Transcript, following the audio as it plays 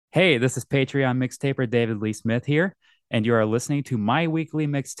Hey, this is Patreon Mixtaper David Lee Smith here, and you are listening to my weekly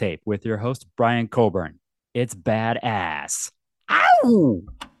mixtape with your host, Brian Coburn. It's badass. Ow!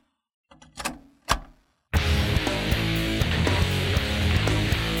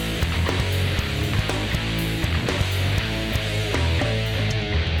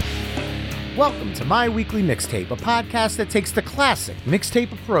 Welcome to My Weekly Mixtape, a podcast that takes the classic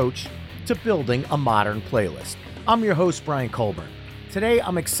mixtape approach to building a modern playlist. I'm your host, Brian Colburn. Today,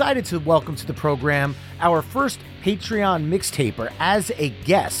 I'm excited to welcome to the program our first Patreon mixtaper as a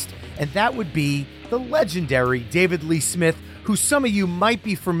guest, and that would be the legendary David Lee Smith, who some of you might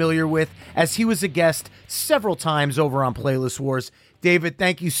be familiar with as he was a guest several times over on Playlist Wars. David,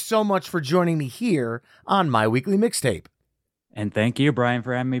 thank you so much for joining me here on My Weekly Mixtape. And thank you, Brian,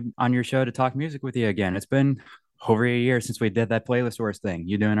 for having me on your show to talk music with you again. It's been over a year since we did that Playlist Wars thing.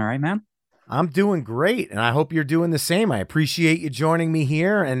 You doing all right, man? I'm doing great, and I hope you're doing the same. I appreciate you joining me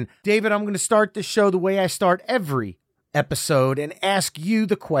here. And David, I'm going to start the show the way I start every episode and ask you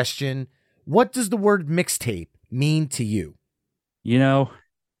the question, what does the word mixtape mean to you? You know,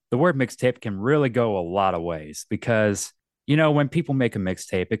 the word mixtape can really go a lot of ways because, when people make a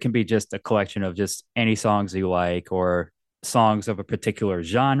mixtape, it can be just a collection of just any songs you like or songs of a particular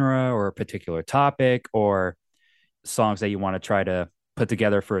genre or a particular topic or songs that you want to try to put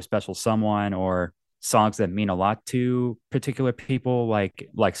together for a special someone or songs that mean a lot to particular people, like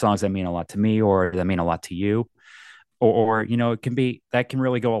songs that mean a lot to me or that mean a lot to you. Or it can be that can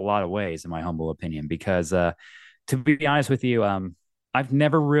really go a lot of ways in my humble opinion, because to be honest with you, I've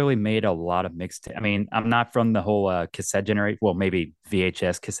never really made a lot of mixtape. I mean, I'm not from the whole cassette generation. Well, maybe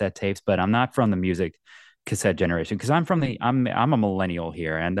VHS cassette tapes, but I'm not from the music cassette generation because I'm a millennial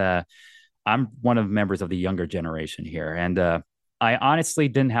here, and I'm one of the members of the younger generation here, and I honestly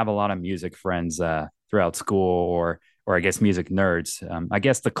didn't have a lot of music friends throughout school, or I guess music nerds. I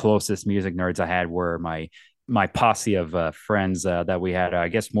guess the closest music nerds I had were my posse of friends that we had. I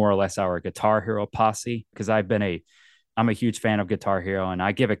guess more or less our Guitar Hero posse, because I'm a huge fan of Guitar Hero, and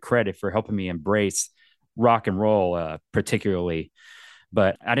I give it credit for helping me embrace rock and roll, particularly.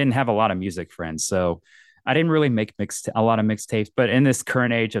 But I didn't have a lot of music friends, so I didn't really make a lot of mixtapes. But in this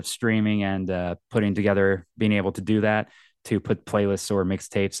current age of streaming and putting together, being able to do that, to put playlists or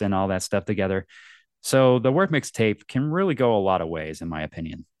mixtapes and all that stuff together. So the word mixtape can really go a lot of ways, in my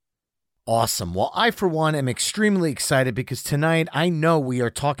opinion. Awesome. Well, I, for one, am extremely excited because tonight I know we are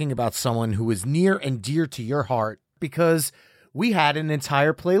talking about someone who is near and dear to your heart because we had an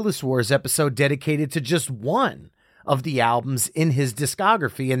entire Playlist Wars episode dedicated to just one of the albums in his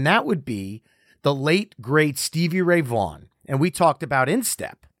discography, and that would be the late, great Stevie Ray Vaughan. And we talked about In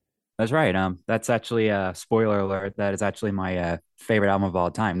Step. That's right. That's actually a spoiler alert. That is actually my favorite album of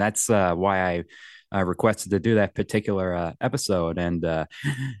all time. That's why I requested to do that particular episode. And I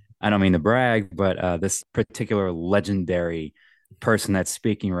don't mean to brag, but this particular legendary person that's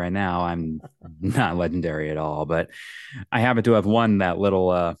speaking right now, I'm not legendary at all, but I happen to have won that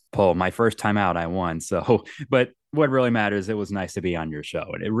little poll. My first time out, I won. So, but what really matters, it was nice to be on your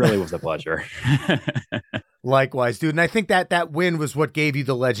show, and it really was a pleasure. Likewise, dude. And I think that win was what gave you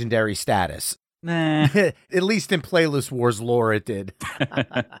the legendary status. Nah. At least in Playlist Wars lore, it did.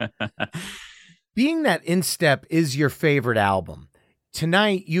 Being that In Step is your favorite album,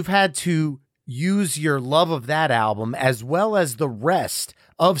 tonight you've had to use your love of that album as well as the rest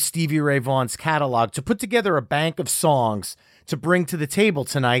of Stevie Ray Vaughan's catalog to put together a bank of songs to bring to the table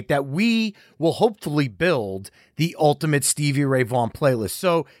tonight that we will hopefully build the ultimate Stevie Ray Vaughan playlist.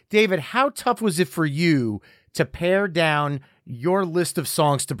 So, David, how tough was it for you to pare down your list of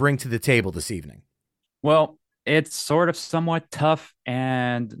songs to bring to the table this evening? Well, it's sort of somewhat tough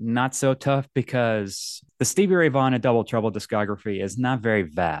and not so tough because the Stevie Ray Vaughan and Double Trouble discography is not very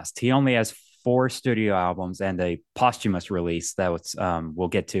vast. He only has 4 studio albums and a posthumous release that we'll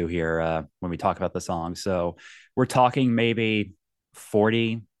get to here when we talk about the songs. So we're talking maybe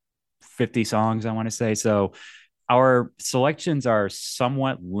 40, 50 songs, I want to say. So our selections are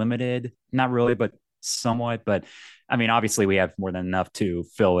somewhat limited, not really, but somewhat. But I mean, obviously we have more than enough to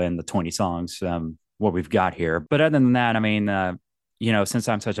fill in the 20 songs, what we've got here. But other than that, I mean, since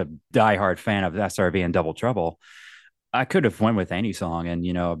I'm such a diehard fan of SRV and Double Trouble, I could have went with any song and,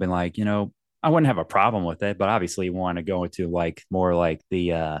 been like, I wouldn't have a problem with it, but obviously you want to go into like more like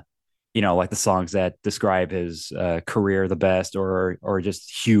the, like the songs that describe his career the best, or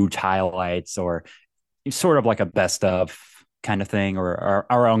just huge highlights, or sort of like a best of kind of thing, or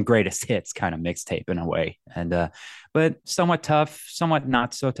our own greatest hits kind of mixtape in a way. And but somewhat tough, somewhat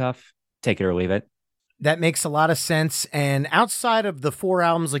not so tough. Take it or leave it. That makes a lot of sense. And outside of the 4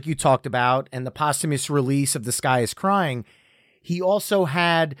 albums like you talked about and the posthumous release of The Sky is Crying, He also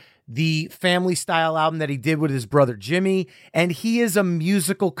had the family style album that he did with his brother Jimmy. And he is a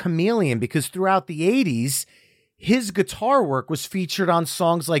musical chameleon because throughout the 80s, his guitar work was featured on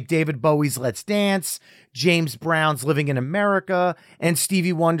songs like David Bowie's Let's Dance, James Brown's Living in America, and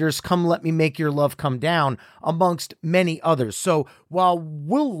Stevie Wonder's Come Let Me Make Your Love Come Down, amongst many others. So while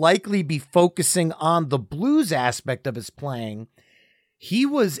we'll likely be focusing on the blues aspect of his playing, he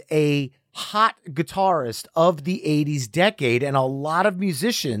was a hot guitarist of the 80s decade, and a lot of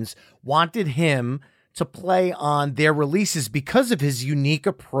musicians wanted him to play on their releases because of his unique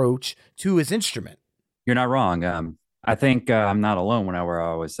approach to his instrument. You're not wrong. I think I'm not alone whenever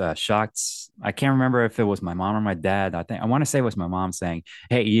I was shocked. I can't remember if it was my mom or my dad. I want to say it was my mom saying,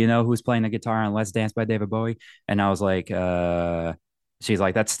 "Hey, you know who's playing the guitar on Let's Dance by David Bowie?" And I was like, she's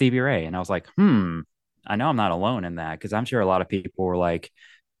like, "That's Stevie Ray." And I was like, I know I'm not alone in that because I'm sure a lot of people were like,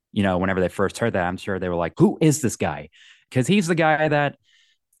 whenever they first heard that, I'm sure they were like, "Who is this guy?" Because he's the guy that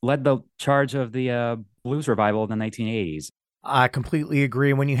led the charge of the blues revival in the 1980s. I completely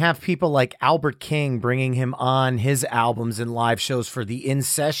agree. When you have people like Albert King bringing him on his albums and live shows for the In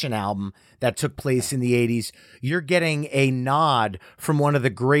Session album that took place in the 80s, you're getting a nod from one of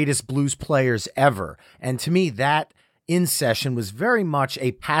the greatest blues players ever. And to me, that In Session was very much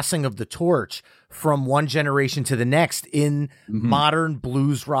a passing of the torch from one generation to the next in modern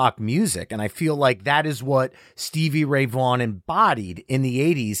blues rock music. And I feel like that is what Stevie Ray Vaughan embodied in the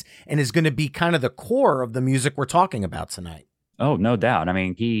 80s and is going to be kind of the core of the music we're talking about tonight. Oh, no doubt. I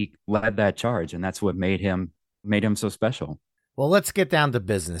mean, he led that charge, and that's what made him so special. Well, let's get down to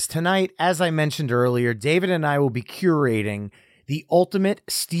business. Tonight, as I mentioned earlier, David and I will be curating the ultimate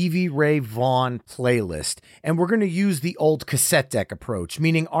Stevie Ray Vaughan playlist, and we're going to use the old cassette deck approach,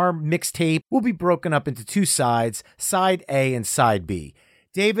 meaning our mixtape will be broken up into two sides, side A and side B.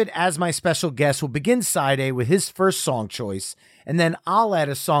 David, as my special guest, will begin side A with his first song choice, and then I'll add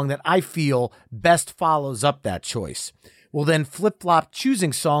a song that I feel best follows up that choice. We'll then flip-flop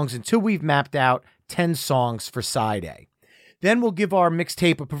choosing songs until we've mapped out 10 songs for side A. Then we'll give our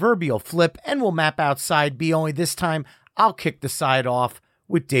mixtape a proverbial flip and we'll map out side B, only this time I'll kick the side off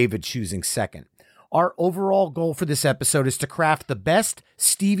with David choosing second. Our overall goal for this episode is to craft the best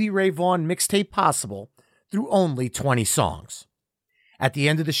Stevie Ray Vaughan mixtape possible through only 20 songs. At the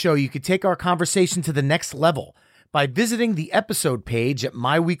end of the show, you could take our conversation to the next level by visiting the episode page at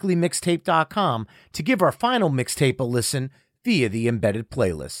myweeklymixtape.com to give our final mixtape a listen via the embedded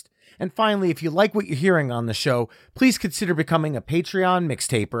playlist. And finally, if you like what you're hearing on the show, please consider becoming a Patreon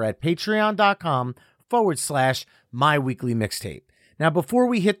mixtaper at patreon.com/myweeklymixtape. Now, before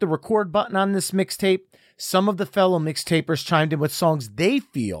we hit the record button on this mixtape, some of the fellow mixtapers chimed in with songs they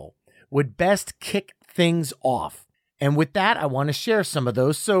feel would best kick things off. And with that, I want to share some of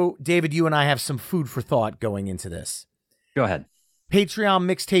those. So, David, you and I have some food for thought going into this. Go ahead. Patreon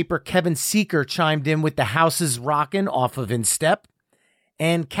mixtaper Kevin Seeker chimed in with The House is Rockin' off of In Step.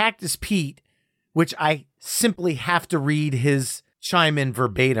 And Cactus Pete, which I simply have to read his chime in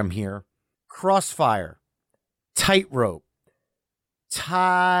verbatim here. Crossfire, Tightrope,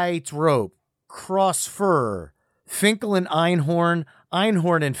 Crossfur, Finkel and Einhorn,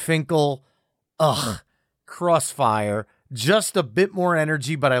 Einhorn and Finkel, Crossfire, just a bit more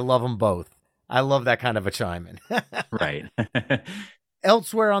energy, but I love them both. I love that kind of a chime in. Right.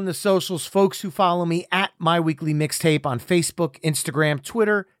 Elsewhere on the socials, folks who follow me at My Weekly Mixtape on Facebook, Instagram,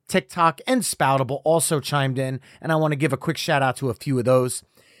 Twitter, TikTok, and Spoutable also chimed in, and I want to give a quick shout out to a few of those.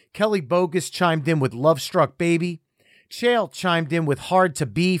 Kelly Bogus chimed in with Love Struck Baby. Chael chimed in with Hard to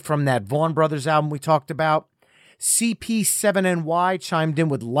Be from that Vaughan Brothers album we talked about. CP7NY chimed in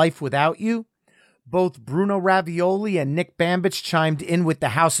with Life Without You. Both Bruno Ravioli and Nick Bambich chimed in with The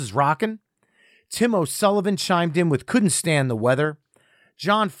House is Rockin'. Tim O'Sullivan chimed in with Couldn't Stand the Weather.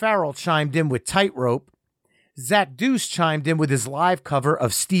 John Farrell chimed in with Tightrope. Zach Deuce chimed in with his live cover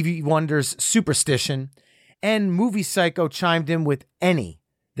of Stevie Wonder's Superstition. And Movie Psycho chimed in with Any.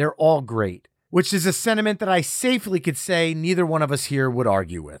 They're all great, which is a sentiment that I safely could say neither one of us here would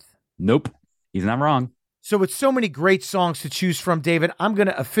argue with. Nope. He's not wrong. So with so many great songs to choose from, David, I'm going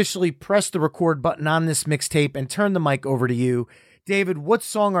to officially press the record button on this mixtape and turn the mic over to you. David, what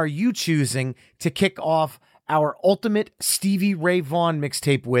song are you choosing to kick off our ultimate Stevie Ray Vaughan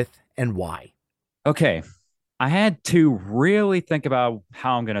mixtape with, and why? Okay. I had to really think about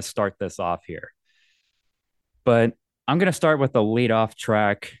how I'm going to start this off here. But I'm going to start with the lead-off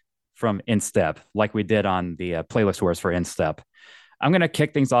track from In Step, like we did on the playlist wars for In Step. I'm going to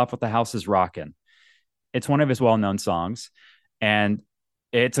kick things off with The House is Rockin'. It's one of his well-known songs, and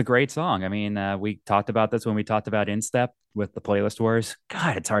it's a great song. I mean, we talked about this when we talked about In Step with the playlist wars.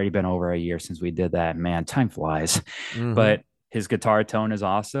 God, it's already been over a year since we did that. Man, time flies. Mm-hmm. But his guitar tone is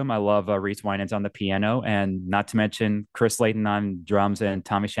awesome. I love Reese Winans on the piano, and not to mention Chris Layton on drums and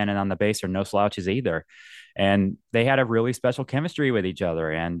Tommy Shannon on the bass are no slouches either. And they had a really special chemistry with each other,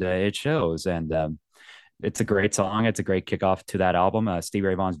 and it shows. And it's a great song. It's a great kickoff to that album. Stevie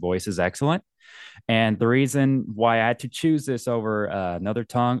Ray Vaughan's voice is excellent. And the reason why I had to choose this over another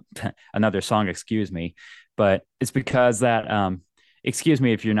song, excuse me, but it's because that, excuse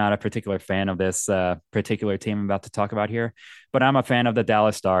me if you're not a particular fan of this particular team I'm about to talk about here, but I'm a fan of the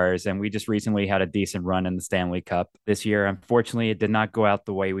Dallas Stars, and we just recently had a decent run in the Stanley Cup this year. Unfortunately, it did not go out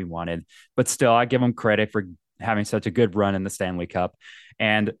the way we wanted, but still, I give them credit for having such a good run in the Stanley Cup.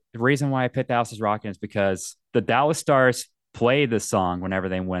 And the reason why I picked Dallas is Rockin' is because the Dallas Stars play this song whenever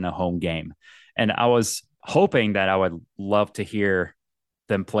they win a home game. And I was hoping that I would love to hear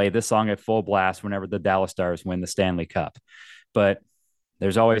them play this song at full blast whenever the Dallas Stars win the Stanley Cup. But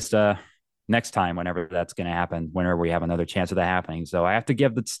there's always the next time whenever that's going to happen, whenever we have another chance of that happening. So I have to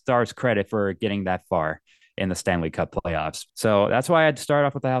give the Stars credit for getting that far in the Stanley Cup playoffs. So that's why I had to start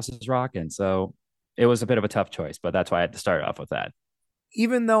off with the House is Rockin'. So it was a bit of a tough choice, but that's why I had to start off with that.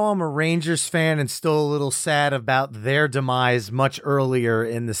 Even though I'm a Rangers fan and still a little sad about their demise much earlier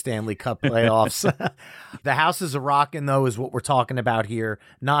in the Stanley Cup playoffs, the House is a Rockin', though, is what we're talking about here,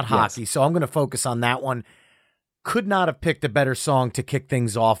 not hockey. Yes. So I'm going to focus on that one. Could not have picked a better song to kick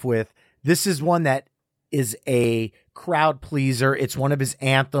things off with. This is one that is a crowd pleaser. It's one of his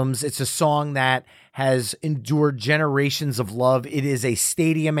anthems. It's a song that has endured generations of love. It is a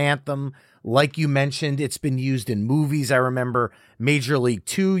stadium anthem. Like you mentioned, it's been used in movies. I remember Major League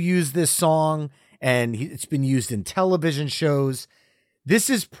 2 used this song, and it's been used in television shows. This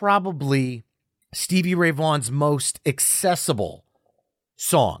is probably Stevie Ray Vaughan's most accessible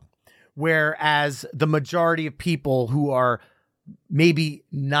song, whereas the majority of people who are maybe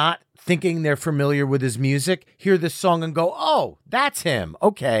not thinking they're familiar with his music hear this song and go, oh, that's him.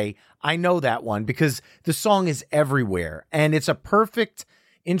 Okay, I know that one, because the song is everywhere, and it's a perfect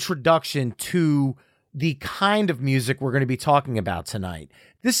introduction to the kind of music we're going to be talking about tonight.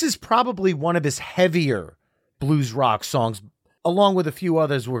 This is probably one of his heavier blues rock songs, along with a few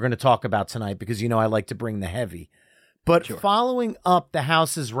others we're going to talk about tonight, because, you know, I like to bring the heavy. But sure. Following up The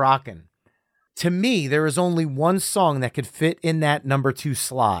House is Rockin', to me, there is only one song that could fit in that number 2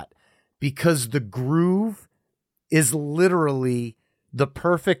 slot, because the groove is literally the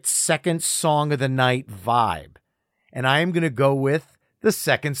perfect second song of the night vibe. And I am going to go with the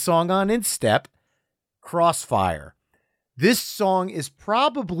second song on Instep, Crossfire. This song is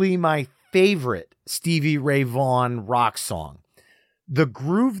probably my favorite Stevie Ray Vaughan rock song. The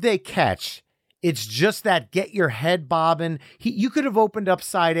groove they catch, it's just that get your head bobbing. You could have opened up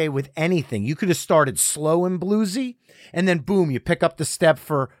side A with anything. You could have started slow and bluesy, and then boom, you pick up the step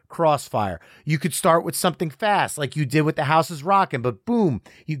for Crossfire. You could start with something fast like you did with The House is Rockin', but boom,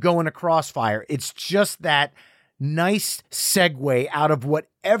 you go into Crossfire. It's just that nice segue out of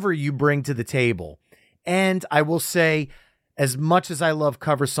whatever you bring to the table. And I will say, as much as I love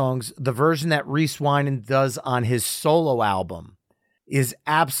cover songs, the version that Reese Winan does on his solo album is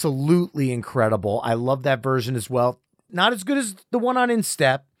absolutely incredible. I love that version as well. Not as good as the one on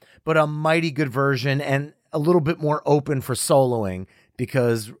Instep, but a mighty good version, and a little bit more open for soloing,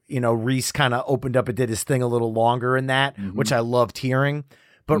 because, you know, Reese kind of opened up and did his thing a little longer in that, which I loved hearing.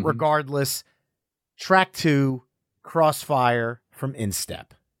 But regardless, track 2, Crossfire from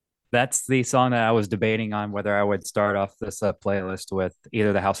Instep. That's the song that I was debating on whether I would start off this playlist with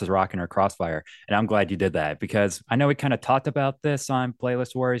either The House is Rockin' or Crossfire. And I'm glad you did that, because I know we kind of talked about this on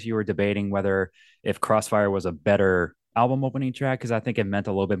Playlist Wars. You were debating whether if Crossfire was a better album opening track, because I think it meant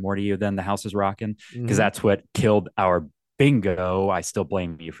a little bit more to you than The House is Rockin', because that's what killed our bingo. I still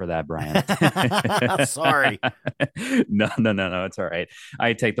blame you for that, Brian. Sorry. No. It's all right.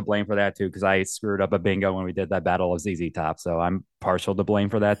 I take the blame for that too, because I screwed up a bingo when we did that Battle of ZZ Top. So I'm partial to blame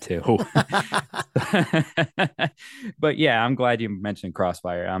for that too. But yeah, I'm glad you mentioned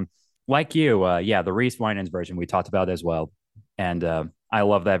Crossfire. Like you, the Reese Winans version we talked about as well. And I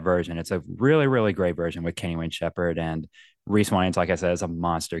love that version. It's a really, really great version with Kenny Wayne Shepherd, and Reese Winans, like I said, is a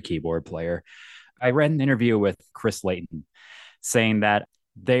monster keyboard player. I read an interview with Chris Layton saying that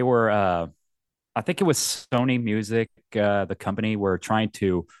they were, I think it was Sony Music, the company, were trying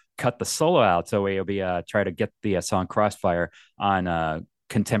to cut the solo out, so it'll be try to get the song Crossfire on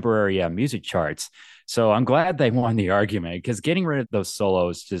contemporary music charts. So I'm glad they won the argument, because getting rid of those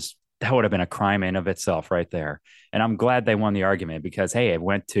solos, just that would have been a crime in of itself right there. And I'm glad they won the argument, because hey, it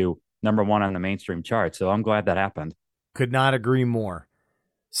went to number 1 on the mainstream chart. So I'm glad that happened. Could not agree more.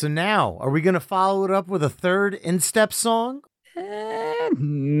 So now, are we going to follow it up with a third Instep song?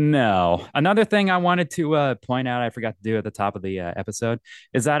 No. Another thing I wanted to point out, I forgot to do at the top of the episode,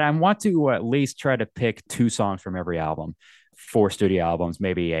 is that I want to at least try to pick two songs from every album, four studio albums,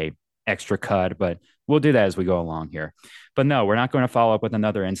 maybe a extra cut, but we'll do that as we go along here. But no, we're not going to follow up with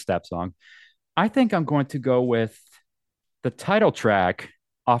another in step song. I think I'm going to go with the title track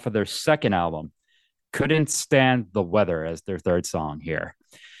off of their second album, Couldn't Stand the Weather, as their third song here.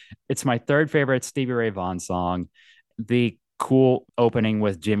 It's my third favorite Stevie Ray Vaughan song. The cool opening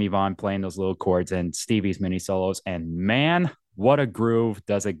with Jimmy Vaughan playing those little chords and Stevie's mini solos. And man, what a groove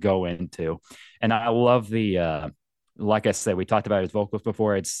does it go into. And I love like I said, we talked about his vocals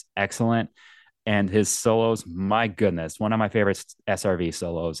before. It's excellent. And his solos, my goodness, one of my favorite SRV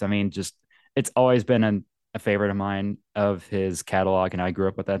solos. I mean, just it's always been a favorite of mine of his catalog. And I grew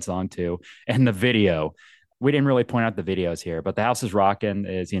up with that song too. And the video, we didn't really point out the videos here, but The House is Rockin'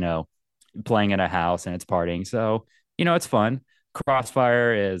 is, playing in a house and it's partying. So, it's fun.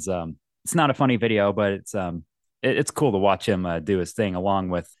 Crossfire is, it's not a funny video, but it's cool to watch him do his thing along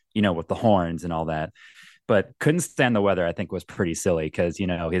with, with the horns and all that. But Couldn't Stand the Weather, I think was pretty silly because,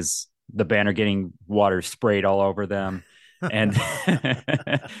 the band are getting water sprayed all over them. And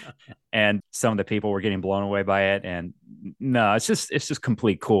and some of the people were getting blown away by it. And no, it's just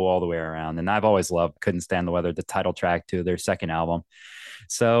complete cool all the way around. And I've always loved Couldn't Stand the Weather, the title track to their second album.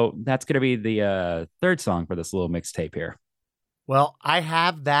 So that's going to be the third song for this little mixtape here. Well, I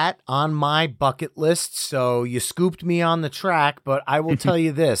have that on my bucket list, so you scooped me on the track, but I will tell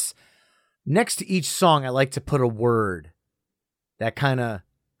you this. Next to each song, I like to put a word that kind of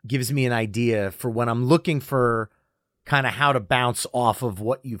gives me an idea for when I'm looking for kind of how to bounce off of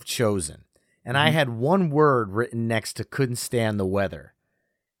what you've chosen. And I had one word written next to Couldn't Stand the Weather,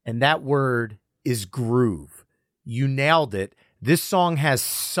 and that word is groove. You nailed it. This song has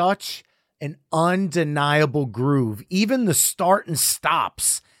such an undeniable groove. Even the start and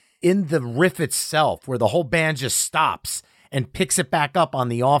stops in the riff itself, where the whole band just stops and picks it back up on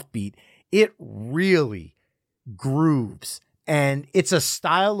the offbeat, it really grooves. And it's a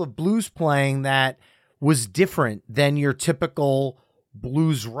style of blues playing that was different than your typical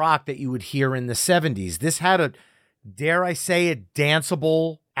blues rock that you would hear in the 70s. This had a, dare I say, a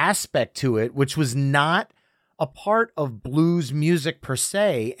danceable aspect to it, which was not a part of blues music per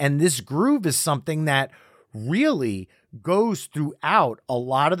se. And this groove is something that really goes throughout a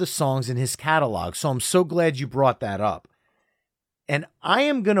lot of the songs in his catalog. So I'm so glad you brought that up. And I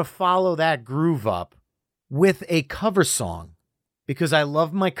am going to follow that groove up with a cover song because I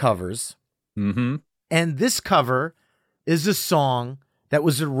love my covers. Mm-hmm. And this cover is a song that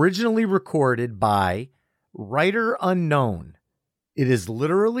was originally recorded by Writer Unknown. It is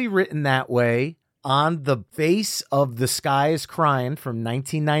literally written that way on the face of The Sky is Crying from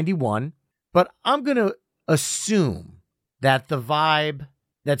 1991. But I'm going to assume that the vibe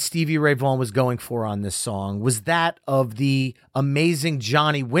that Stevie Ray Vaughan was going for on this song was that of the amazing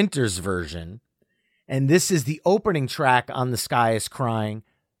Johnny Winters version. And this is the opening track on The Sky is Crying,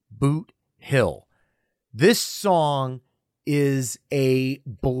 Boot Hill. This song is a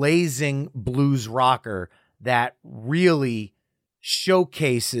blazing blues rocker that really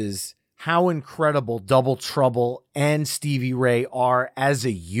showcases how incredible Double Trouble and Stevie Ray are as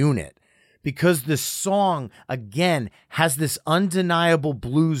a unit. Because the song, again, has this undeniable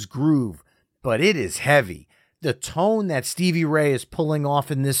blues groove, but it is heavy. The tone that Stevie Ray is pulling off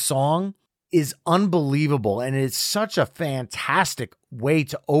in this song is unbelievable, and it's such a fantastic way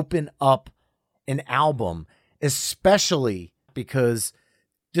to open up an album, especially because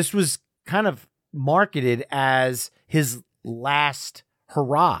this was kind of marketed as his last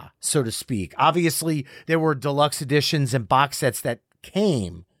hurrah, so to speak. Obviously, there were deluxe editions and box sets that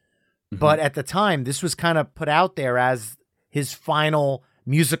came, but at the time, this was kind of put out there as his final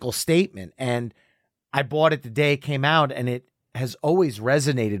musical statement. And I bought it the day it came out, and it has always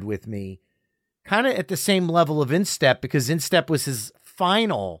resonated with me, kind of at the same level of Instep, because Instep was his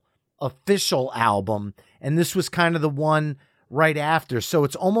final official album, and this was kind of the one right after. So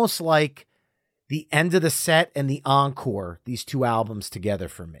it's almost like the end of the set and the encore, these two albums together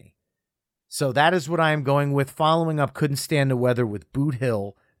for me. So that is what I am going with, following up Couldn't Stand the Weather with Boot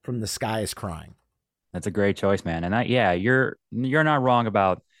Hill from The Sky is Crying. That's a great choice, man. And you're not wrong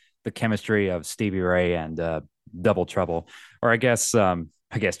about the chemistry of Stevie Ray and Double Trouble, or I guess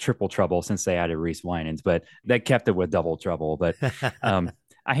Triple Trouble, since they added Reese Winans, but they kept it with Double Trouble. But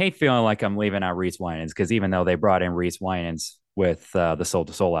I hate feeling like I'm leaving out Reese Winans, because even though they brought in Reese Winans with the Soul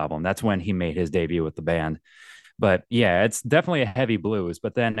to Soul album, that's when he made his debut with the band. But yeah, it's definitely a heavy blues.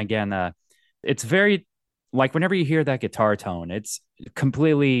 But then again, it's very, like, whenever you hear that guitar tone, it's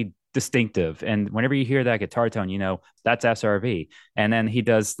completely distinctive. And whenever you hear that guitar tone, that's SRV. And then he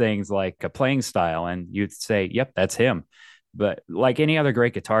does things like a playing style, and you'd say, yep, that's him. But like any other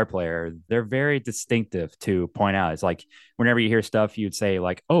great guitar player, they're very distinctive to point out. It's like whenever you hear stuff, you'd say,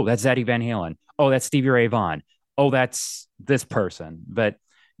 like, oh, that's Eddie Van Halen. Oh, that's Stevie Ray Vaughan. Oh, that's this person. But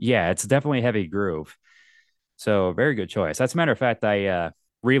yeah, it's definitely heavy groove. So very good choice. As a matter of fact, I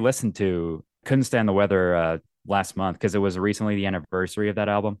re-listened to Couldn't Stand the Weather last month because it was recently the anniversary of that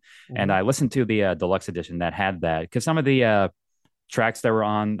album. And I listened to the deluxe edition that had that, because some of the tracks that were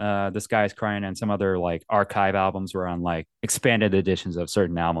on The Sky Is Crying and some other like archive albums were on like expanded editions of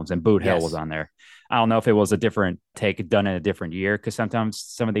certain albums, and Boot Hill was on there. I don't know if it was a different take done in a different year, because sometimes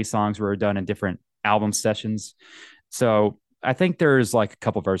some of these songs were done in different album sessions. So I think there's like a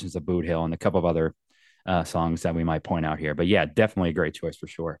couple versions of Boot Hill and a couple of other songs that we might point out here. But yeah, definitely a great choice for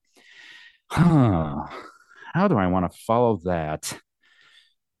sure. Huh. How do I want to follow that?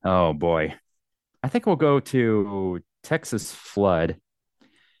 Oh boy. I think we'll go to Texas Flood.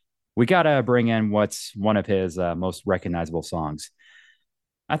 We got to bring in what's one of his most recognizable songs.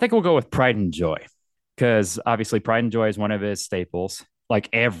 I think we'll go with Pride and Joy, because obviously Pride and Joy is one of his staples. Like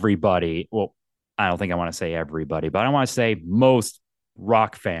everybody, well, I don't think I want to say everybody, but I want to say most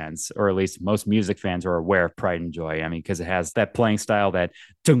rock fans, or at least most music fans, are aware of Pride and Joy. I mean, because it has that playing style, that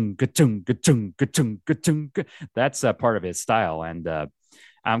tunga tunga tunga tunga tunga. That's a part of his style. And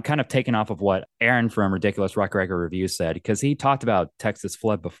I'm kind of taking off of what Aaron from Ridiculous Rock Record Review said, because he talked about Texas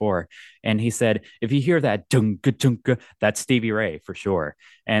Flood before. And he said, if you hear that tunga tunga, that's Stevie Ray for sure.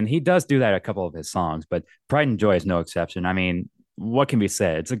 And he does do that a couple of his songs, but Pride and Joy is no exception. I mean, what can be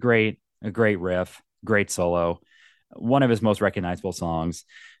said? It's a great riff, great solo, one of his most recognizable songs.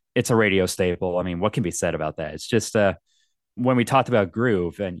 It's a radio staple. I mean, what can be said about that? It's just when we talked about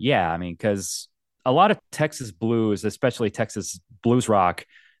groove, and yeah, I mean, because a lot of Texas blues, especially Texas blues rock,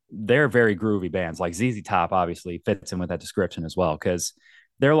 they're very groovy bands. Like ZZ Top obviously fits in with that description as well, because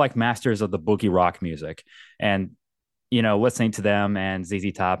they're like masters of the boogie rock music. And listening to them and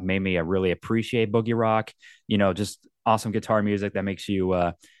ZZ Top made me really appreciate boogie rock. Just awesome guitar music that makes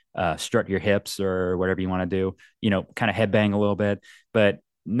you strut your hips or whatever you want to do. Kind of headbang a little bit. But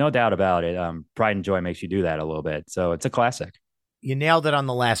no doubt about it, Pride and Joy makes you do that a little bit. So it's a classic. You nailed it on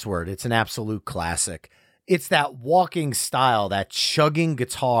the last word. It's an absolute classic. It's that walking style, that chugging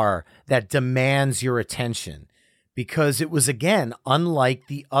guitar that demands your attention, because it was, again, unlike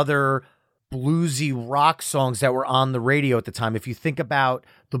the other bluesy rock songs that were on the radio at the time. If you think about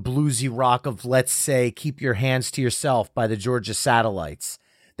the bluesy rock of, let's say, Keep Your Hands to Yourself by the Georgia Satellites,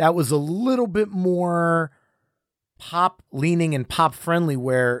 that was a little bit more pop leaning and pop friendly,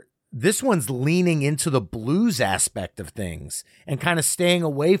 where this one's leaning into the blues aspect of things and kind of staying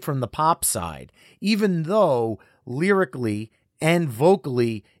away from the pop side, even though lyrically and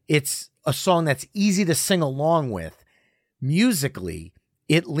vocally, it's a song that's easy to sing along with. Musically,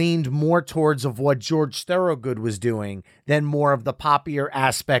 it leaned more towards of what George Thorogood was doing than more of the poppier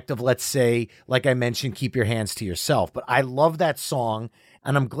aspect of, let's say, like I mentioned, Keep Your Hands to Yourself. But I love that song,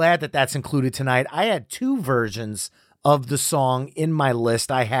 and I'm glad that that's included tonight. I had two versions of the song in my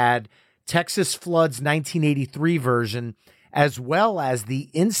list. I had Texas Flood's 1983 version, as well as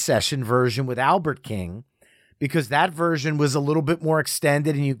the in-session version with Albert King, because that version was a little bit more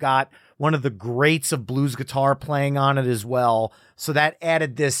extended, and you got one of the greats of blues guitar playing on it as well. So that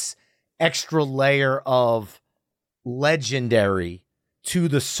added this extra layer of legendary to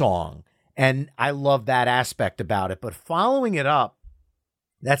the song, and I love that aspect about it. But following it up,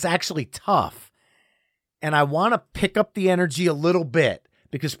 that's actually tough. And I want to pick up the energy a little bit,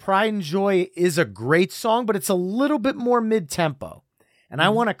 because Pride and Joy is a great song, but it's a little bit more mid-tempo. And I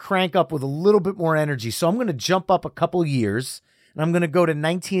want to crank up with a little bit more energy. So I'm going to jump up a couple years, and I'm going to go to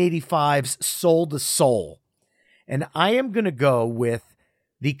 1985's Soul to Soul. And I am going to go with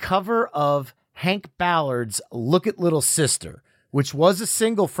the cover of Hank Ballard's Look at Little Sister, which was a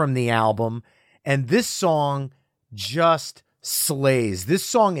single from the album. And this song just slays. This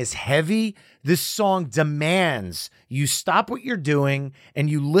song is heavy. This song demands you stop what you're doing and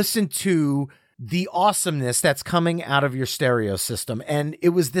you listen to the awesomeness that's coming out of your stereo system. And it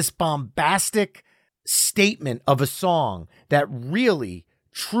was this bombastic statement of a song that really,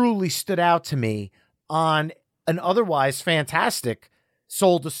 truly stood out to me on an otherwise fantastic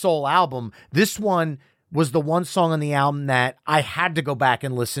Soul to Soul album. This one was the one song on the album that I had to go back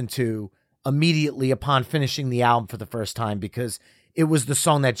and listen to immediately upon finishing the album for the first time, because it was the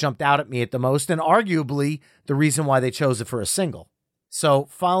song that jumped out at me at the most, and arguably the reason why they chose it for a single. So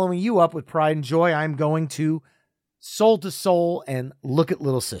following you up with Pride and Joy, I'm going to Soul and Look at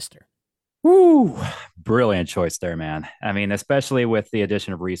Little Sister. Woo! Brilliant choice there, man. I mean, especially with the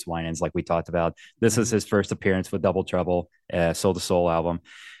addition of Reese Winans, like we talked about. This is Mhm. his first appearance with Double Trouble, Soul to Soul album,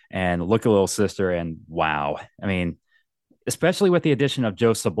 and Look a Little Sister, and wow. I mean, especially with the addition of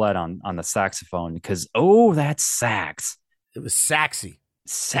Joe Sublette on the saxophone, because that sax. It was saxy.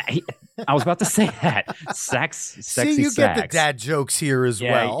 Sa- I was about to say that See, sexy you get the sax. dad jokes here as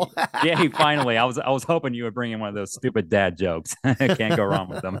Yeah, well. yeah. He finally. I was hoping you would bring in one of those stupid dad jokes. Can't go wrong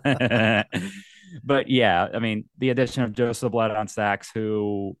with them. But yeah, I mean, the addition of Joseph Bled on sax,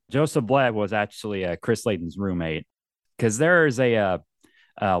 who Joseph Bled was actually Chris Layton's roommate, because there is a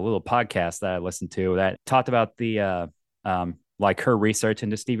little podcast that I listened to that talked about the like her research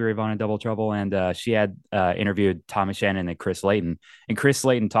into Stevie Ray Vaughan and Double Trouble, and she had interviewed Tommy Shannon and Chris Layton, and Chris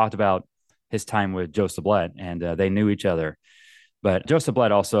Layton talked about his time with Joseph Bled, and they knew each other. But Joseph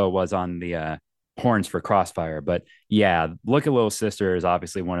Bled also was on the horns for Crossfire. But yeah, Look at Little Sister is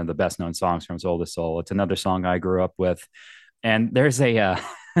obviously one of the best known songs from Soul to Soul. It's another song I grew up with. And there's I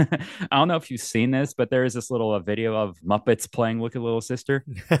don't know if you've seen this, but there is this little video of Muppets playing Look at Little Sister.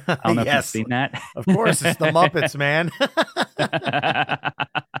 I don't know if you've Yes, seen that. of course, it's the Muppets, man.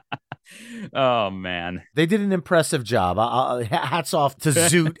 Oh, man. They did an impressive job. Hats off to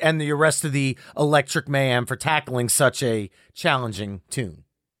Zoot and the rest of the Electric Mayhem for tackling such a challenging tune.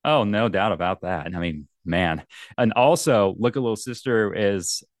 Oh, no doubt about that. I mean, man. And also, Look at Little Sister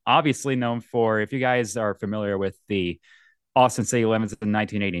is obviously known for, if you guys are familiar with the Austin City Lemons in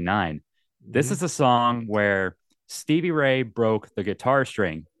 1989, this Mhm. is a song where Stevie Ray broke the guitar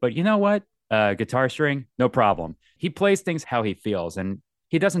string. But you know what? Guitar string, no problem. He plays things how he feels, and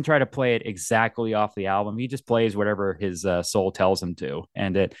he doesn't try to play it exactly off the album. He just plays whatever his soul tells him to.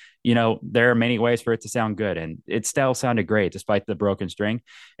 And there are many ways for it to sound good, and it still sounded great despite the broken string.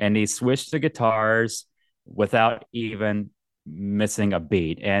 And he switched the guitars without even missing a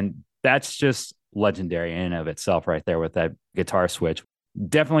beat, and that's just legendary in and of itself, right there with that guitar switch.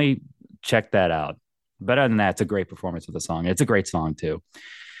 Definitely check that out. But other than that, it's a great performance of the song. It's a great song too.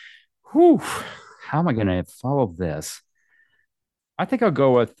 Whew. How am I going to follow this? I think I'll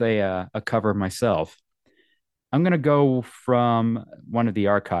go with a cover myself. I'm going to go from one of the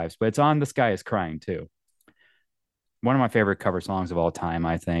archives, but it's on The Sky is Crying too. One of my favorite cover songs of all time,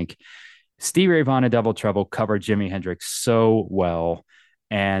 I think. Stevie Ray Vaughan and Double Trouble covered Jimi Hendrix so well.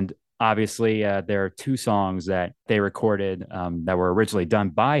 And obviously, there are two songs that they recorded that were originally done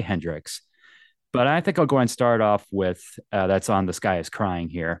by Hendrix. But I think I'll go and start off with that's on The Sky is Crying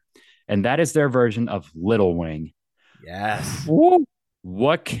here. And that is their version of Little Wing. Yes. Woo!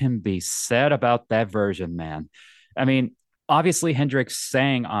 What can be said about that version, man? I mean, obviously Hendrix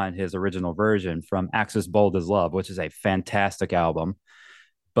sang on his original version from Axis Bold as Love, which is a fantastic album.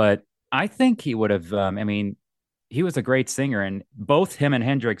 But I think he would have, he was a great singer, and both him and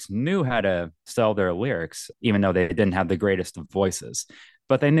Hendrix knew how to sell their lyrics, even though they didn't have the greatest of voices.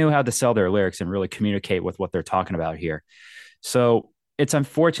 But they knew how to sell their lyrics and really communicate with what they're talking about here. So it's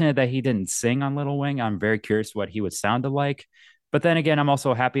unfortunate that he didn't sing on Little Wing. I'm very curious what he would sound like. But then again, I'm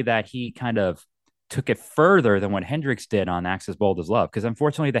also happy that he kind of took it further than what Hendrix did on Axis Bold as Love. Because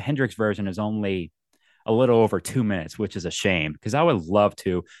unfortunately, the Hendrix version is only a little over 2 minutes, which is a shame. Because I would love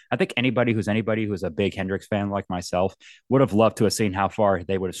to. I think anybody who's a big Hendrix fan like myself would have loved to have seen how far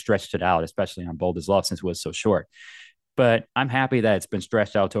they would have stretched it out, especially on Bold as Love, since it was so short. But I'm happy that it's been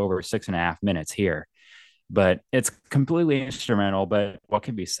stretched out to over 6.5 minutes here. But it's completely instrumental. But what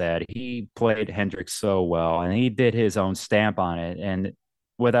can be said? He played Hendrix so well, and he did his own stamp on it, and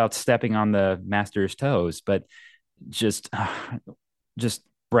without stepping on the master's toes. But just, just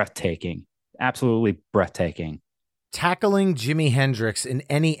breathtaking, absolutely breathtaking. Tackling Jimi Hendrix in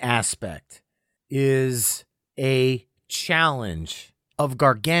any aspect is a challenge of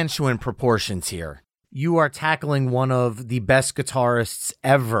gargantuan proportions here. You are tackling one of the best guitarists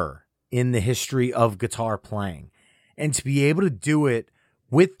ever in the history of guitar playing. And to be able to do it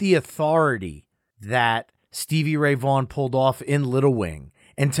with the authority that Stevie Ray Vaughan pulled off in Little Wing,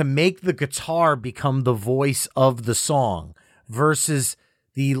 and to make the guitar become the voice of the song versus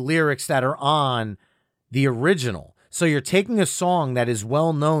the lyrics that are on the original. So you're taking a song that is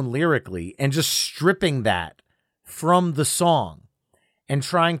well known lyrically and just stripping that from the song and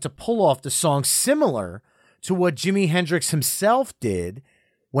trying to pull off the song similar to what Jimi Hendrix himself did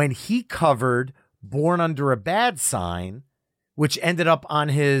when he covered Born Under a Bad Sign, which ended up on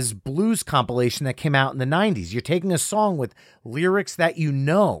his blues compilation that came out in the 90s. You're taking a song with lyrics that you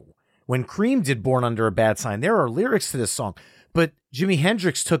know. When Cream did Born Under a Bad Sign, there are lyrics to this song, but Jimi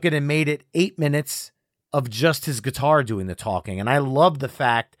Hendrix took it and made it 8 minutes of just his guitar doing the talking. And I love the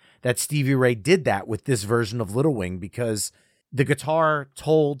fact that Stevie Ray did that with this version of Little Wing, because The guitar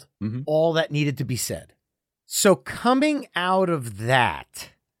told all that needed to be said. So coming out of that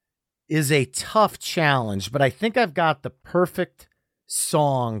is a tough challenge, but I think I've got the perfect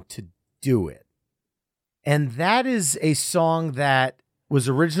song to do it. And that is a song that was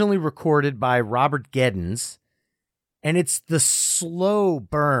originally recorded by Robert Geddens, and it's the slow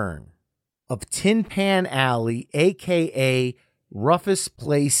burn of Tin Pan Alley, a.k.a. Roughest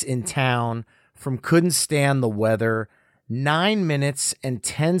Place in Town from Couldn't Stand the Weather. 9 minutes and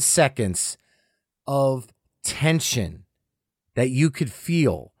 10 seconds of tension that you could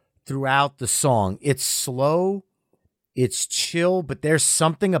feel throughout the song. It's slow, it's chill, but there's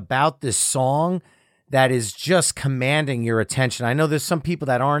something about this song that is just commanding your attention. I know there's some people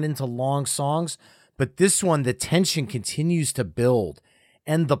that aren't into long songs, but this one, the tension continues to build.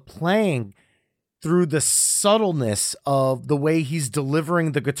 And the playing through the subtleness of the way he's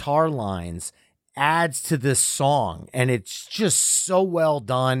delivering the guitar lines adds to this song, and it's just so well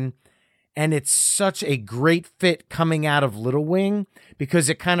done, and it's such a great fit coming out of Little Wing because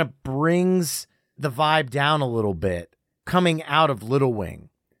it kind of brings the vibe down a little bit coming out of Little Wing,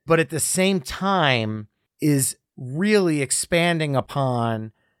 but at the same time is really expanding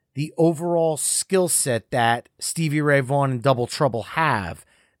upon the overall skill set that Stevie Ray Vaughan and Double Trouble have,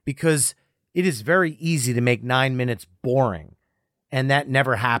 because it is very easy to make 9 minutes boring, and that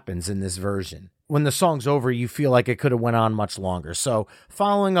never happens in this version. When the song's over, you feel like it could have went on much longer. So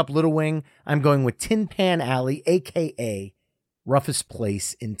following up Little Wing, I'm going with Tin Pan Alley, a.k.a. Roughest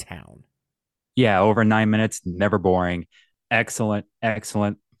Place in Town. Yeah, over 9 minutes, never boring. Excellent,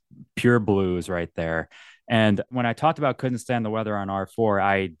 excellent, pure blues right there. And when I talked about Couldn't Stand the Weather on R4,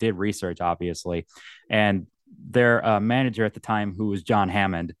 I did research, obviously. And their manager at the time, who was John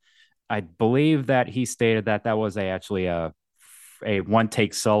Hammond, I believe that he stated that that was actually a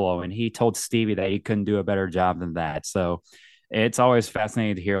one-take solo, and he told Stevie that he couldn't do a better job than that. So it's always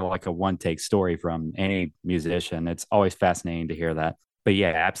fascinating to hear like a one-take story from any musician. It's always fascinating to hear that. But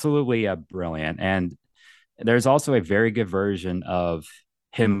yeah, absolutely brilliant. And there's also a very good version of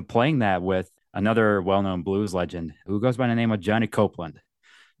him playing that with another well-known blues legend who goes by the name of Johnny Copeland.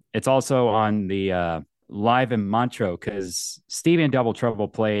 It's also on the live in Montreux, because Stevie and Double Trouble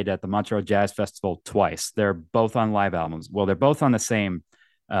played at the Montreux Jazz Festival twice. They're both on live albums. Well, they're both on the same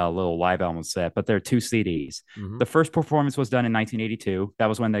little live album set, but they're two CDs. The first performance was done in 1982. That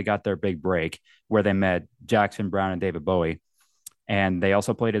was when they got their big break, where they met Jackson Browne and David Bowie. And they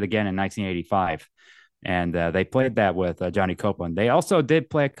also played it again in 1985. And they played that with Johnny Copeland. They also did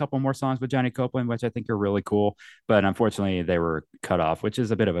play a couple more songs with Johnny Copeland, which I think are really cool. But unfortunately, they were cut off, which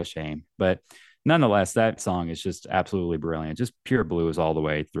is a bit of a shame. But nonetheless, that song is just absolutely brilliant. Just pure blues all the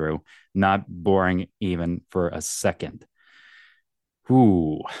way through. Not boring even for a second.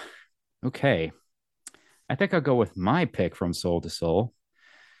 Ooh, okay. I think I'll go with my pick from Soul to Soul.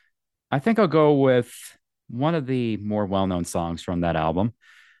 I think I'll go with one of the more well-known songs from that album.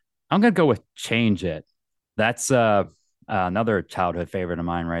 I'm going to go with Change It. That's another childhood favorite of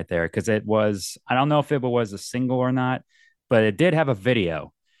mine right there, because it was, I don't know if it was a single or not, but it did have a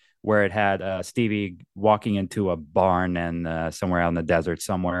video where it had Stevie walking into a barn and somewhere out in the desert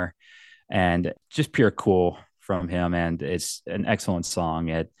somewhere, and just pure cool from him. And it's an excellent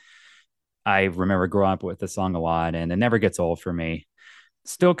song. I remember growing up with the song a lot, and it never gets old for me.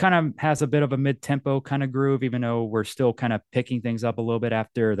 Still kind of has a bit of a mid-tempo kind of groove, even though we're still kind of picking things up a little bit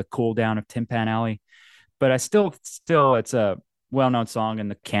after the cool down of Tin Pan Alley. But I still, it's a well-known song in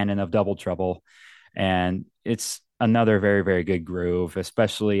the canon of Double Trouble. And it's another very, very good groove,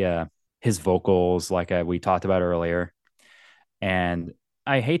 especially his vocals, like we talked about earlier. And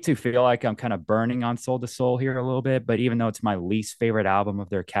I hate to feel like I'm kind of burning on Soul to Soul here a little bit, but even though it's my least favorite album of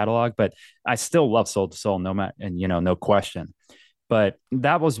their catalog, but I still love Soul to Soul, no question. But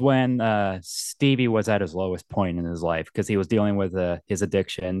that was when Stevie was at his lowest point in his life, because he was dealing with his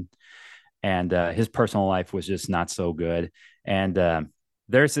addiction, and his personal life was just not so good. And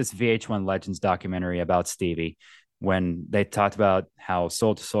there's this VH1 Legends documentary about Stevie, when they talked about how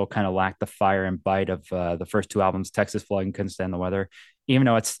Soul to Soul kind of lacked the fire and bite of the first two albums, Texas Flood and Couldn't Stand the Weather, even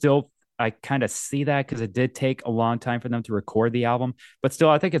though it's still, I kind of see that because it did take a long time for them to record the album. But still,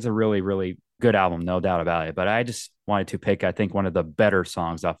 I think it's a really, really good album, no doubt about it. But I just wanted to pick, I think, one of the better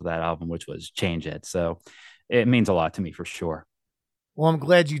songs off of that album, which was Change It. So it means a lot to me for sure. Well, I'm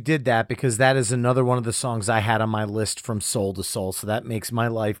glad you did that, because that is another one of the songs I had on my list from Soul to Soul. So that makes my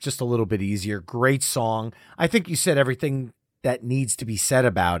life just a little bit easier. Great song. I think you said everything that needs to be said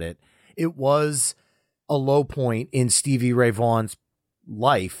about it. It was a low point in Stevie Ray Vaughan's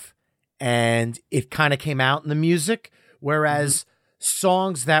life, and it kind of came out in the music, whereas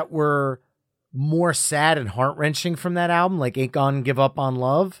songs that were more sad and heart-wrenching from that album, like Ain't Gonna Give Up on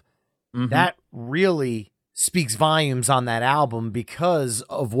Love, that really speaks volumes on that album because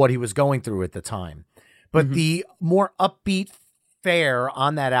of what he was going through at the time. But the more upbeat fare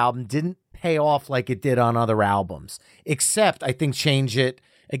on that album didn't pay off like it did on other albums, except I think Change It,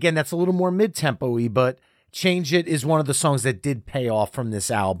 again, that's a little more mid-tempo-y, but Change It is one of the songs that did pay off from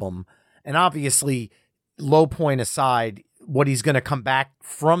this album. And obviously, Low Point aside, what he's going to come back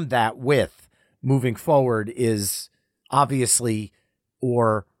from that with moving forward is obviously,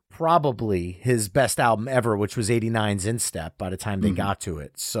 or probably, his best album ever, which was 89's Instep by the time they got to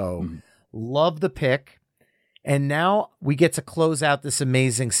it. So love the pick. And now we get to close out this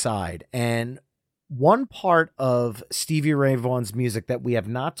amazing side. And one part of Stevie Ray Vaughan's music that we have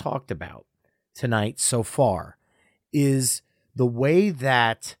not talked about tonight so far is the way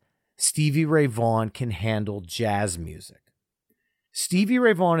that Stevie Ray Vaughan can handle jazz music. Stevie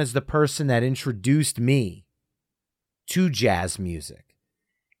Ray Vaughan is the person that introduced me to jazz music.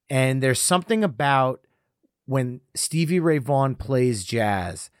 And there's something about when Stevie Ray Vaughan plays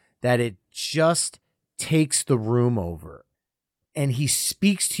jazz that it just takes the room over. And he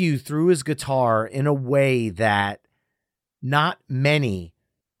speaks to you through his guitar in a way that not many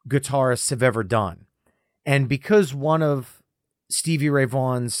guitarists have ever done. And because one of Stevie Ray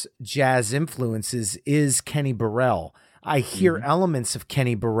Vaughan's jazz influences is Kenny Burrell, I hear elements of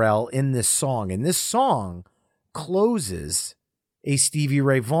Kenny Burrell in this song. And this song closes a Stevie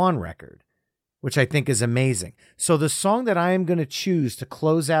Ray Vaughan record, which I think is amazing. So the song that I am going to choose to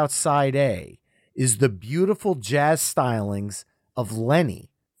close out side A is the beautiful jazz stylings of Lenny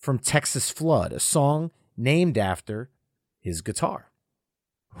from Texas Flood, a song named after his guitar.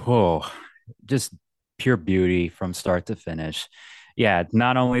 Oh, just pure beauty from start to finish. Yeah,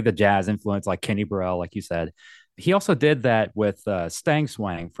 not only the jazz influence like Kenny Burrell, like you said, he also did that with Stang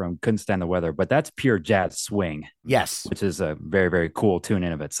Swang from Couldn't Stand the Weather, but that's pure jazz swing. Yes. Which is a very, very cool tune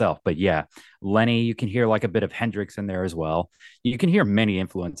in of itself. But yeah, Lenny, you can hear like a bit of Hendrix in there as well. You can hear many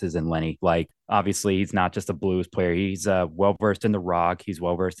influences in Lenny. Like, obviously, he's not just a blues player. He's well-versed in the rock. He's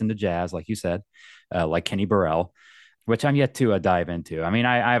well-versed in the jazz, like you said, like Kenny Burrell, which I'm yet to dive into. I mean,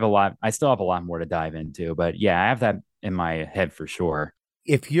 I still have a lot more to dive into, but yeah, I have that in my head for sure.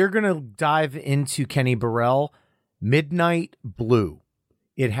 If you're going to dive into Kenny Burrell, Midnight Blue.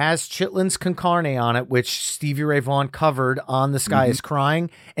 It has Chitlin's Con Carne on it, which Stevie Ray Vaughan covered on The Sky is Crying.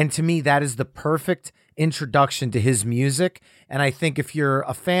 And to me, that is the perfect introduction to his music. And I think if you're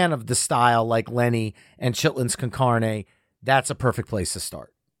a fan of the style like Lenny and Chitlin's Con Carne, that's a perfect place to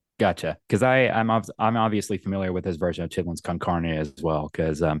start. Gotcha. Because I'm obviously familiar with his version of Chitlin's Con Carne as well.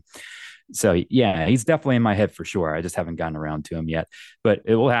 Because so yeah, he's definitely in my head for sure. I just haven't gotten around to him yet, but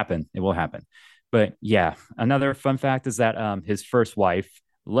it will happen. It will happen. But yeah, another fun fact is that his first wife,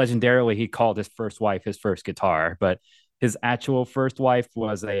 legendarily, he called his first wife his first guitar, but his actual first wife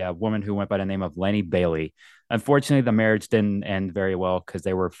was a woman who went by the name of Lenny Bailey. Unfortunately, the marriage didn't end very well because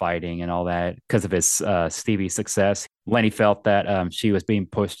they were fighting and all that because of his Stevie success. Lenny felt that she was being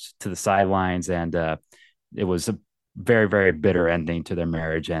pushed to the sidelines, and it was a very, very bitter ending to their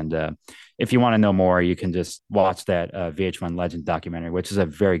marriage. And if you want to know more, you can just watch that VH1 Legend documentary, which is a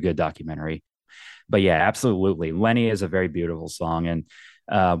very good documentary. But yeah, absolutely. Lenny is a very beautiful song, and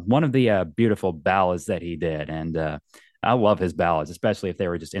one of the beautiful ballads that he did. And I love his ballads, especially if they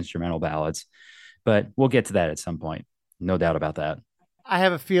were just instrumental ballads. But we'll get to that at some point. No doubt about that. I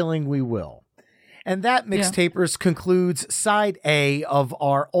have a feeling we will. And that, Mixtapers, concludes side A of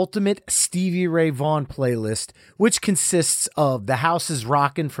our ultimate Stevie Ray Vaughan playlist, which consists of The House is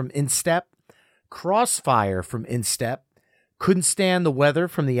Rockin' from Instep, Crossfire from Instep, Couldn't Stand the Weather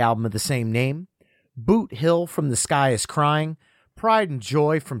from the album of the same name, Boot Hill from The Sky is Crying, Pride and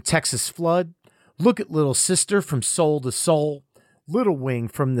Joy from Texas Flood, Look at Little Sister from Soul to Soul, Little Wing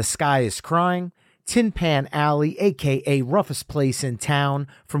from The Sky is Crying, Tin Pan Alley, a.k.a. Roughest Place in Town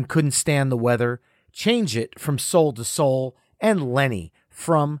from Couldn't Stand the Weather, Change It from Soul to Soul, and Lenny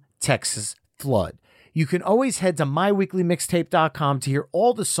from Texas Flood. You can always head to myweeklymixtape.com to hear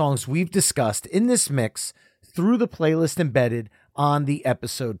all the songs we've discussed in this mix through the playlist embedded on the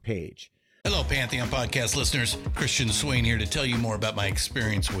episode page. Hello, Pantheon Podcast listeners. Christian Swain here to tell you more about my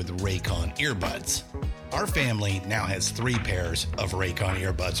experience with Raycon earbuds. Our family now has 3 pairs of Raycon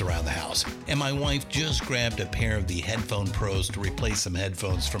earbuds around the house, and my wife just grabbed a pair of the Headphone Pros to replace some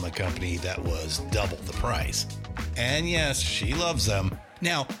headphones from a company that was double the price. And yes, she loves them.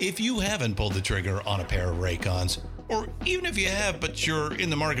 Now, if you haven't pulled the trigger on a pair of Raycons, or even if you have, but you're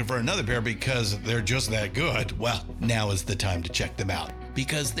in the market for another pair because they're just that good, well, now is the time to check them out,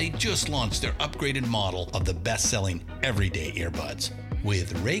 because they just launched their upgraded model of the best-selling everyday earbuds.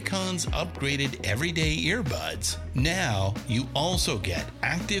 With Raycon's upgraded everyday earbuds, now you also get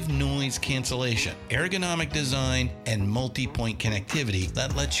active noise cancellation, ergonomic design, and multi-point connectivity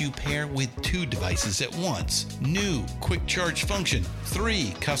that lets you pair with 2 devices at once. New quick charge function, 3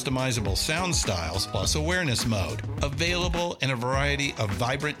 customizable sound styles, plus awareness mode. Available in a variety of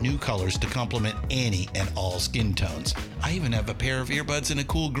vibrant new colors to complement any and all skin tones. I even have a pair of earbuds in a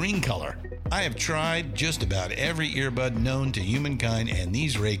cool green color. I have tried just about every earbud known to humankind, and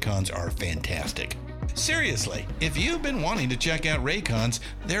these Raycons are fantastic. Seriously, if you've been wanting to check out Raycons,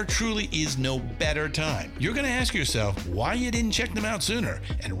 there truly is no better time. You're going to ask yourself why you didn't check them out sooner,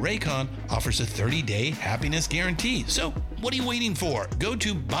 and Raycon offers a 30-day happiness guarantee. So what are you waiting for? Go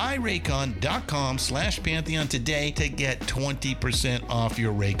to buyraycon.com/Pantheon today to get 20% off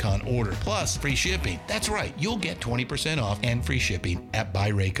your Raycon order, plus free shipping. That's right, you'll get 20% off and free shipping at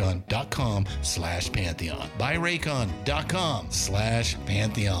buyraycon.com/Pantheon.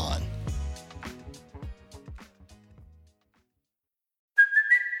 buyraycon.com/Pantheon.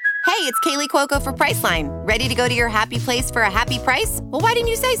 Hey, it's Kaylee Cuoco for Priceline. Ready to go to your happy place for a happy price? Well, why didn't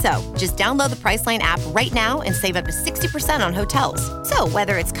you say so? Just download the Priceline app right now and save up to 60% on hotels. So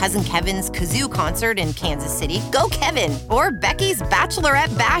whether it's Cousin Kevin's Kazoo Concert in Kansas City, go Kevin, or Becky's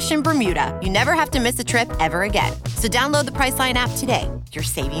Bachelorette Bash in Bermuda, you never have to miss a trip ever again. So download the Priceline app today. Your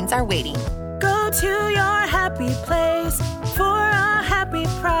savings are waiting. Go to your happy place for a happy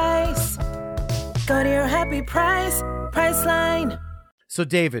price. Go to your happy price, Priceline. So,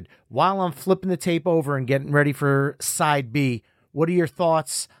 David, while I'm flipping the tape over and getting ready for side B, what are your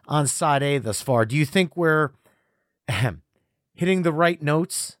thoughts on side A thus far? Do you think we're hitting the right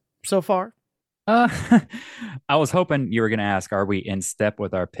notes so far? I was hoping you were going to ask, are we in step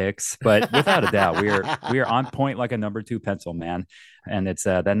with our picks? But without a doubt, we are on point like a number 2 pencil, man. And it's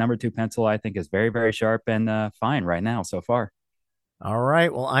that number 2 pencil, I think, is very, very sharp and fine right now so far. All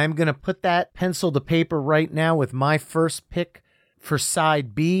right. Well, I'm going to put that pencil to paper right now with my first pick for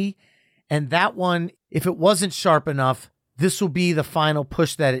side B. And that one, if it wasn't sharp enough, this will be the final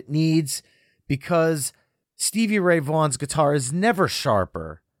push that it needs, because Stevie Ray Vaughan's guitar is never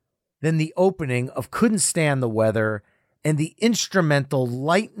sharper than the opening of Couldn't Stand the Weather and the instrumental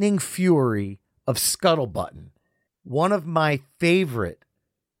Lightning Fury of Scuttle Button. One of my favorite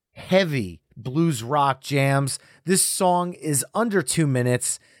heavy blues rock jams. This song is under 2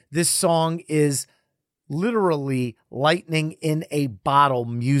 minutes. This song is literally lightning in a bottle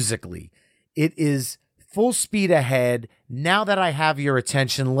musically. It is full speed ahead. Now that I have your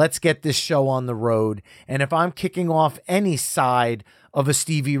attention, let's get this show on the road. And if I'm kicking off any side of a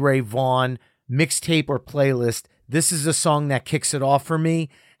Stevie Ray Vaughan mixtape or playlist, this is a song that kicks it off for me.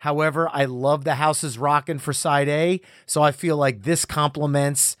 However, I love The House Is Rockin' for side A, so I feel like this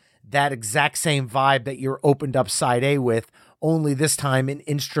complements that exact same vibe that you're opened up side A with, only this time in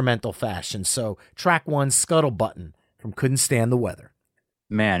instrumental fashion. So track 1, Scuttle Button from Couldn't Stand the Weather.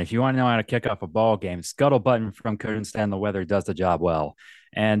 Man, if you want to know how to kick off a ball game, Scuttle Button from Couldn't Stand the Weather does the job well.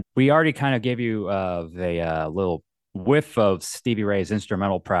 And we already kind of gave you a little whiff of Stevie Ray's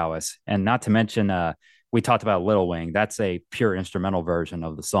instrumental prowess. And not to mention, we talked about Little Wing. That's a pure instrumental version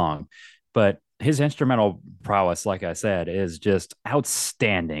of the song. But his instrumental prowess, like I said, is just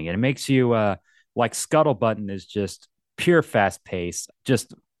outstanding. And it makes you, like Scuttle Button is just pure fast pace,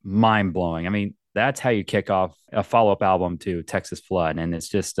 just mind blowing. I mean, that's how you kick off a follow-up album to Texas Flood. And it's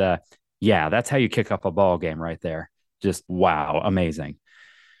just, that's how you kick off a ball game right there. Just wow, amazing.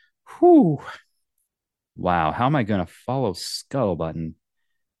 Whew. Wow, how am I going to follow Scuttle Button?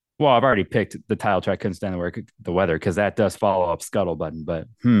 Well, I've already picked the title track, Couldn't Stand the Weather, because that does follow up Scuttle Button. But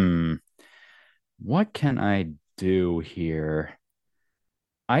what can I do here?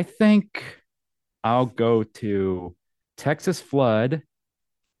 I think I'll go to Texas Flood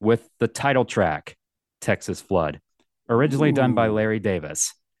with the title track, Texas Flood, originally done by Larry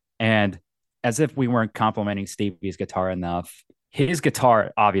Davis. And as if we weren't complimenting Stevie's guitar enough, his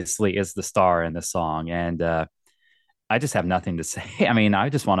guitar obviously is the star in the song. And I just have nothing to say. I mean, I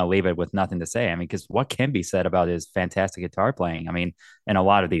just want to leave it with nothing to say. I mean, because what can be said about his fantastic guitar playing? I mean, in a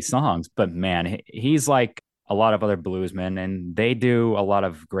lot of these songs, but man, he's like a lot of other bluesmen, and they do a lot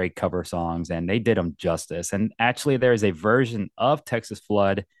of great cover songs, and they did them justice. And actually, there is a version of Texas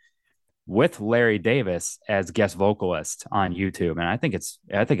Flood with Larry Davis as guest vocalist on YouTube, and I think it's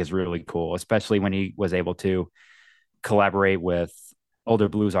really cool, especially when he was able to collaborate with older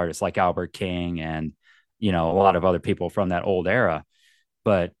blues artists like Albert King and a lot of other people from that old era.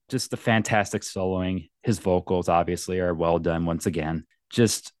 But just the fantastic soloing. His vocals obviously are well done once again.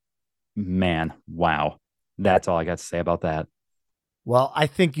 Just, man, wow. That's all I got to say about that. Well, I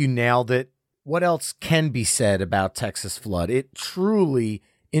think you nailed it. what else can be said about Texas Flood? It truly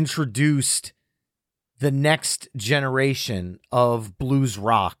introduced the next generation of blues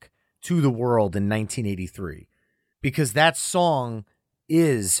rock to the world in 1983, because that song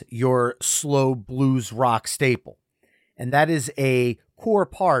is your slow blues rock staple. And that is a core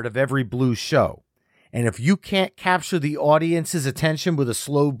part of every blues show. And if you can't capture the audience's attention with a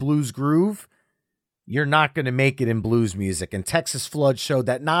slow blues groove, you're not going to make it in blues music. And Texas Flood showed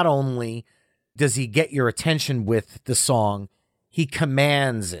that not only does he get your attention with the song, he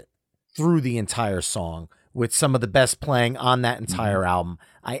commands it through the entire song with some of the best playing on that entire album.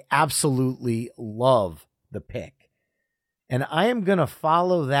 I absolutely love the pick. And I am going to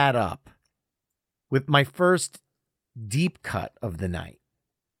follow that up with my first deep cut of the night.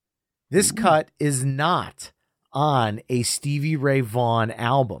 This cut is not on a Stevie Ray Vaughan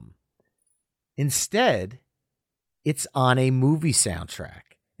album. Instead, it's on a movie soundtrack.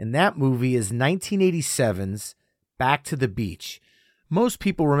 And that movie is 1987's Back to the Beach. Most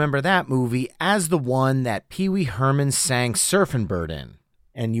people remember that movie as the one that Pee Wee Herman sang Surfin' Bird in.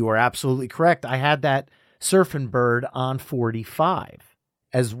 And you are absolutely correct. I had that Surfin' Bird on 45,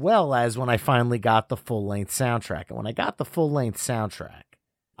 as well as when I finally got the full-length soundtrack. And when I got the full-length soundtrack,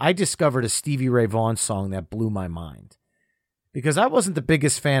 I discovered a Stevie Ray Vaughan song that blew my mind. Because I wasn't the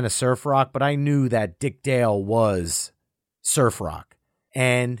biggest fan of surf rock, but I knew that Dick Dale was surf rock.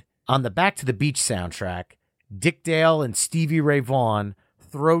 And on the Back to the Beach soundtrack, Dick Dale and Stevie Ray Vaughan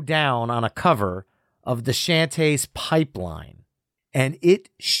throw down on a cover of the Shantae's Pipeline. And it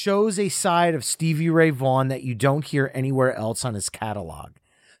shows a side of Stevie Ray Vaughan that you don't hear anywhere else on his catalog.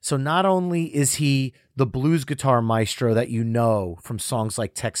 So not only is he the blues guitar maestro that you know from songs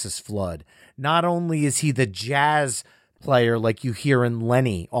like Texas Flood, not only is he the jazz player like you hear in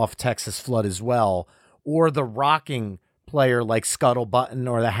Lenny off Texas Flood as well, or the rocking player like Scuttlebutton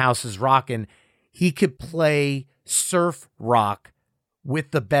or The House is Rockin', he could play surf rock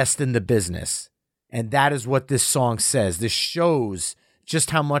with the best in the business. And that is what this song says. This shows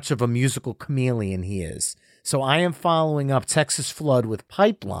just how much of a musical chameleon he is. So I am following up Texas Flood with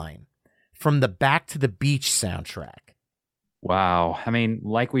Pipeline from the Back to the Beach soundtrack. Wow. I mean,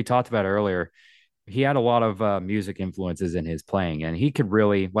 like we talked about earlier, he had a lot of music influences in his playing, and he could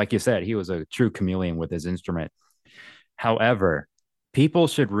really, like you said, he was a true chameleon with his instrument. However, people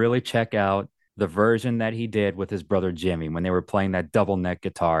should really check out the version that he did with his brother Jimmy when they were playing that double neck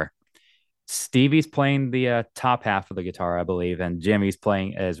guitar. Stevie's playing the top half of the guitar, I believe, and Jimmy's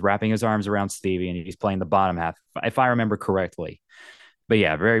wrapping his arms around Stevie, and he's playing the bottom half, if I remember correctly. But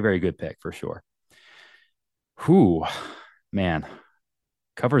yeah, very, very good pick for sure. Whew, man,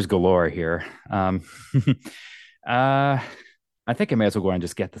 covers galore here. I think I may as well go and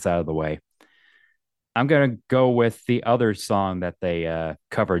just get this out of the way. I'm going to go with the other song that they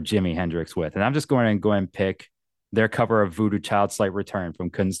covered Jimi Hendrix with. And I'm just going to go and pick their cover of Voodoo Child's Slight Return from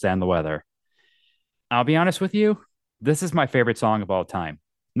Couldn't Stand the Weather. I'll be honest with you, this is my favorite song of all time.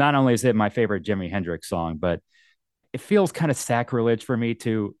 Not only is it my favorite Jimi Hendrix song, but it feels kind of sacrilege for me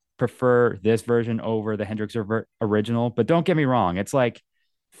to prefer this version over the Hendrix original. But don't get me wrong, it's like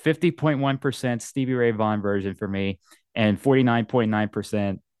 50.1% Stevie Ray Vaughan version for me and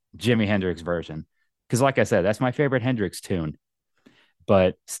 49.9% Jimi Hendrix version. Because like I said, that's my favorite Hendrix tune.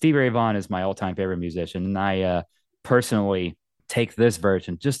 But Stevie Ray Vaughan is my all-time favorite musician. And I personally take this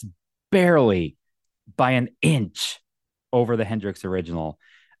version just barely by an inch over the Hendrix original.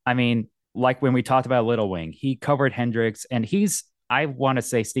 I mean, like when we talked about Little Wing, he covered Hendrix, and I want to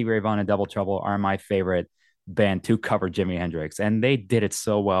say Stevie Ray Vaughan and Double Trouble are my favorite band to cover Jimi Hendrix. And they did it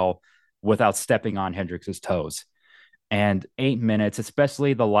so well without stepping on Hendrix's toes. And 8 minutes,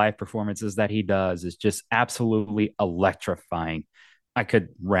 especially the live performances that he does, is just absolutely electrifying. I could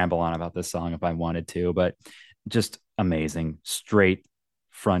ramble on about this song if I wanted to, but just amazing, straight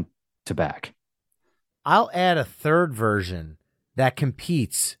front to back. I'll add a third version that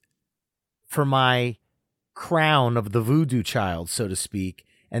competes for my crown of the voodoo child, so to speak,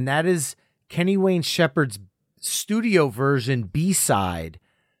 and that is Kenny Wayne Shepherd's studio version B-side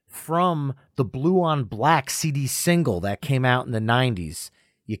from the Blue on Black CD single that came out in the 90s.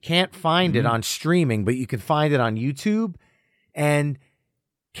 You can't find it on streaming, but you can find it on YouTube. And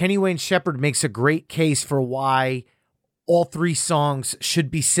Kenny Wayne Shepherd makes a great case for why all three songs should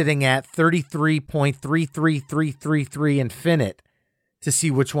be sitting at 33.33333 infinite to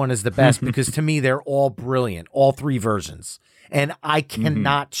see which one is the best, because to me, they're all brilliant, all three versions. And I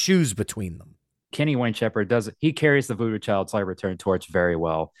cannot choose between them. Kenny Wayne Shepherd he carries the Voodoo Child Slight Return torch very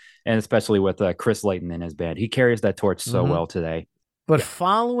well. And especially with Chris Layton in his band, he carries that torch so well today. But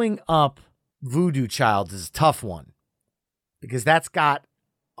following up Voodoo Child is a tough one, because that's got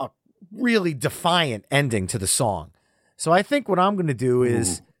really defiant ending to the song. So I think what I'm going to do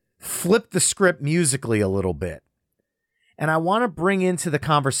is flip the script musically a little bit. And I want to bring into the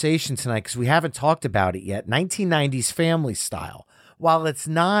conversation tonight, because we haven't talked about it yet, 1990s Family Style. While it's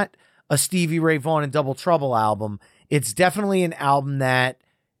not a Stevie Ray Vaughan and Double Trouble album, it's definitely an album that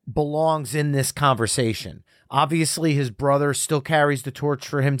belongs in this conversation. Obviously, his brother still carries the torch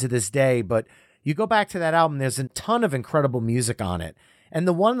for him to this day, but you go back to that album, there's a ton of incredible music on it. And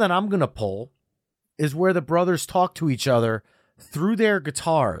the one that I'm going to pull is where the brothers talk to each other through their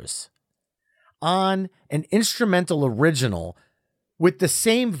guitars on an instrumental original with the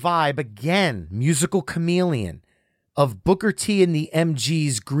same vibe, again, musical chameleon, of Booker T and the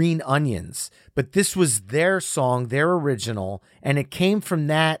MG's Green Onions. But this was their song, their original, and it came from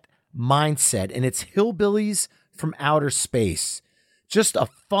that mindset, and it's Hillbillies from Outer Space. Just a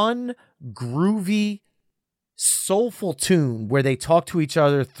fun, groovy, soulful tune where they talk to each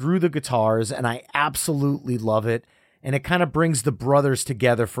other through the guitars, and I absolutely love it. And it kind of brings the brothers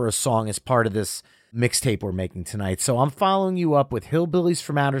together for a song as part of this mixtape we're making tonight. So I'm following you up with Hillbillies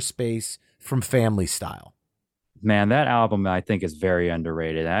from Outer Space from Family Style. Man, that album I think is very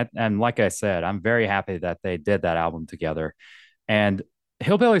underrated. And like I said, I'm very happy that they did that album together. And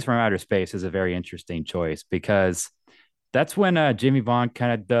Hillbillies from Outer Space is a very interesting choice because that's when Jimmy Vaughan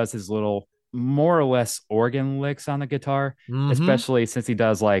kind of does his little more or less organ licks on the guitar, especially since he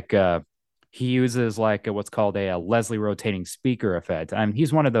does he uses what's called a Leslie rotating speaker effect. I mean,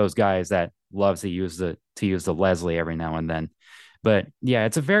 he's one of those guys that loves to use the Leslie every now and then. But yeah,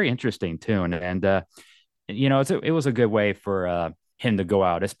 it's a very interesting tune, and it was a good way for him to go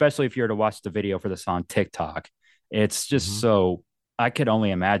out, especially if you were to watch the video for the song TikTok. It's just so I could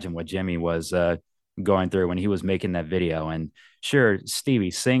only imagine what Jimmy was going through when he was making that video. And sure,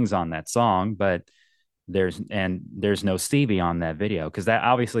 Stevie sings on that song, but there's no Stevie on that video because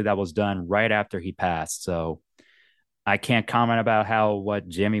that was done right after he passed. So I can't comment about what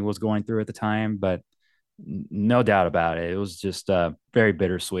Jimmy was going through at the time, but no doubt about it. It was just very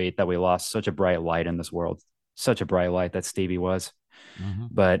bittersweet that we lost such a bright light in this world, such a bright light that Stevie was.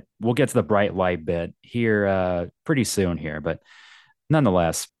 But we'll get to the bright light bit here pretty soon here. But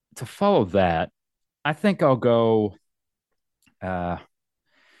nonetheless, to follow that, I think I'll go.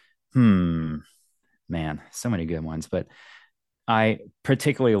 Man, so many good ones, but I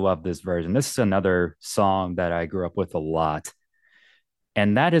particularly love this version. This is another song that I grew up with a lot,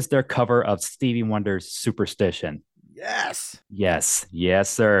 and that is their cover of Stevie Wonder's Superstition. Yes,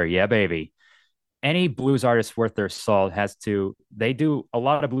 sir. Yeah, baby. Any blues artist worth their salt a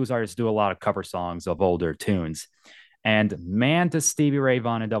lot of blues artists do a lot of cover songs of older tunes. And man, does Stevie Ray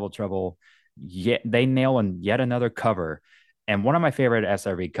Vaughan and Double Trouble, they nail yet another cover. And one of my favorite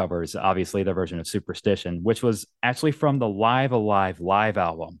SRV covers, obviously the version of Superstition, which was actually from the Live Alive live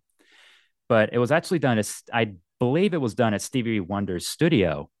album. But it was actually done I believe it was done at Stevie Wonder's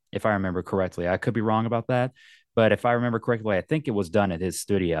studio, if I remember correctly. I could be wrong about that. But if I remember correctly, I think it was done at his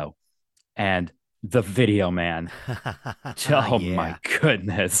studio. And the video, man. My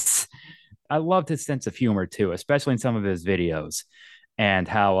goodness. I loved his sense of humor, too, especially in some of his videos. And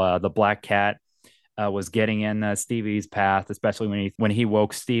how the black cat was getting in Stevie's path, especially when he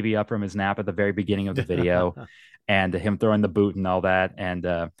woke Stevie up from his nap at the very beginning of the video, and him throwing the boot and all that,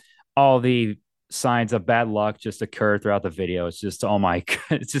 and all the signs of bad luck just occur throughout the video. It's just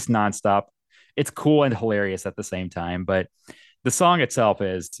it's just nonstop. It's cool and hilarious at the same time, but the song itself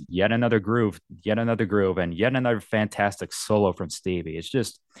is yet another groove, and yet another fantastic solo from Stevie. It's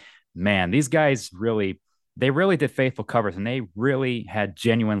just, man, these guys really did faithful covers, and they really had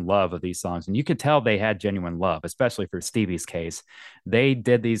genuine love of these songs. And you could tell they had genuine love, especially for Stevie's case. They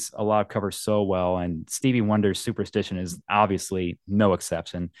did a lot of covers so well, and Stevie Wonder's Superstition is obviously no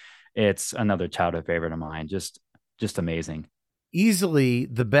exception. It's another childhood favorite of mine. Just amazing. Easily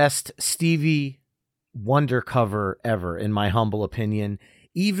the best Stevie Wonder cover ever, in my humble opinion.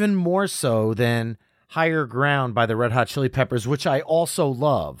 Even more so than Higher Ground by the Red Hot Chili Peppers, which I also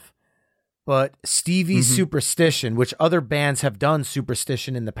love. But Stevie's Superstition, which other bands have done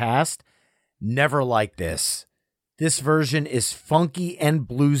Superstition in the past, never like this. This version is funky and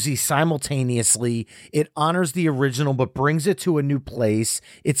bluesy simultaneously. It honors the original, but brings it to a new place.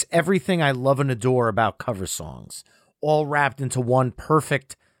 It's everything I love and adore about cover songs, all wrapped into one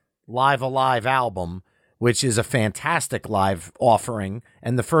perfect Live Alive album, which is a fantastic live offering,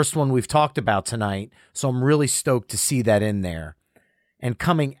 and the first one we've talked about tonight, so I'm really stoked to see that in there. And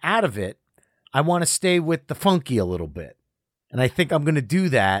coming out of it, I want to stay with the funky a little bit. And I think I'm going to do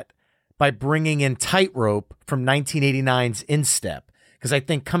that by bringing in Tightrope from 1989's Instep. Because I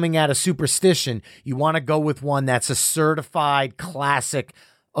think coming out of Superstition, you want to go with one that's a certified classic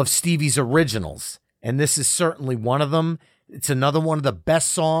of Stevie's originals, and this is certainly one of them. It's another one of the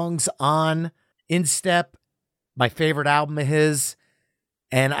best songs on Instep, my favorite album of his,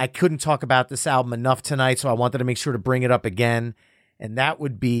 and I couldn't talk about this album enough tonight, so I wanted to make sure to bring it up again, and that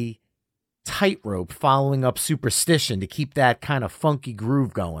would be Tightrope, following up Superstition to keep that kind of funky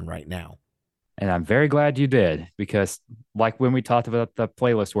groove going right now. And I'm very glad you did, because like when we talked about the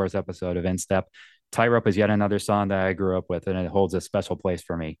Playlist Wars episode of Instep, Tightrope is yet another song that I grew up with, and it holds a special place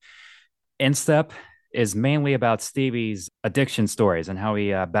for me. Instep is mainly about Stevie's addiction stories and how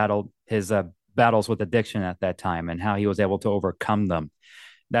he battled his battles with addiction at that time and how he was able to overcome them.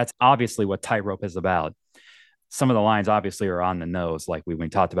 That's obviously what Tightrope is about. Some of the lines obviously are on the nose, like we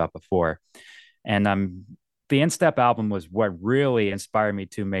talked about before. And the Instep album was what really inspired me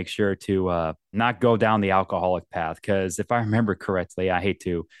to make sure to not go down the alcoholic path. Because if I remember correctly, I hate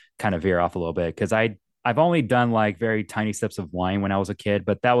to kind of veer off a little bit, because I've only done like very tiny sips of wine when I was a kid,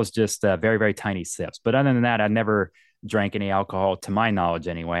 but that was just very, very tiny sips. But other than that, I never drank any alcohol, to my knowledge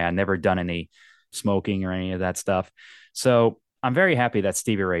anyway. I never done any smoking or any of that stuff. So I'm very happy that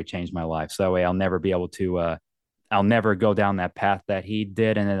Stevie Ray changed my life. So that way I'll never be able to, I'll never go down that path that he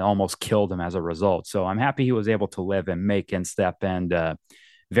did, and it almost killed him as a result. So I'm happy he was able to live and make Instep, and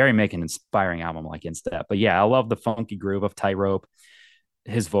make an inspiring album like Instep. But yeah, I love the funky groove of Tightrope,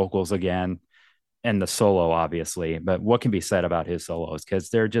 his vocals again, and the solo, obviously. But what can be said about his solos? Because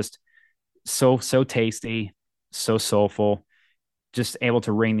they're just so tasty, so soulful, just able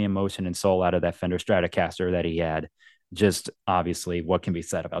to wring the emotion and soul out of that Fender Stratocaster that he had. Just obviously what can be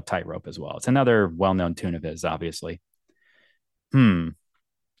said about Tightrope as well. It's another well-known tune of his, obviously. Well,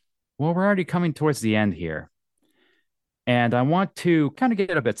 we're already coming towards the end here, and I want to kind of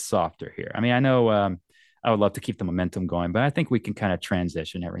get a bit softer here. I mean, I know I would love to keep the momentum going, but I think we can kind of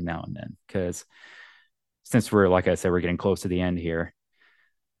transition every now and then, because since we're, like I said, we're getting close to the end here,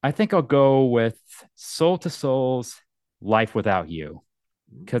 I think I'll go with Soul to Soul's Life Without You,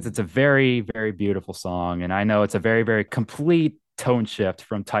 because it's a very, very beautiful song. And I know it's a very, very complete tone shift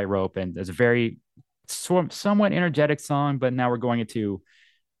from Tightrope, and it's a very somewhat energetic song, but now we're going into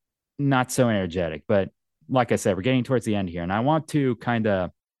not so energetic. But like I said, we're getting towards the end here, and I want to kind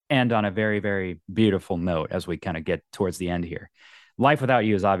of end on a very, very beautiful note as we kind of get towards the end here. Life Without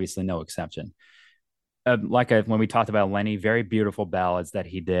You is obviously no exception. When we talked about Lenny, very beautiful ballads that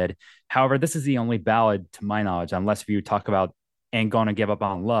he did. However, this is the only ballad, to my knowledge, unless if you talk about Ain't Gonna Give Up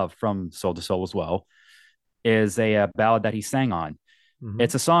on Love from Soul to Soul as well, is a ballad that he sang on. Mm-hmm.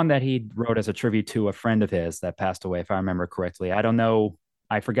 It's a song that he wrote as a tribute to a friend of his that passed away, if I remember correctly. I don't know,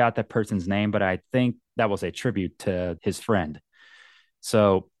 I forgot that person's name, but I think that was a tribute to his friend.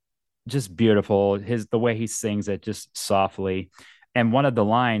 So just beautiful. The way he sings it, just softly. And one of the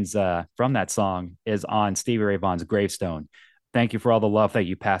lines from that song is on Stevie Ray Vaughan's gravestone. Thank you for all the love that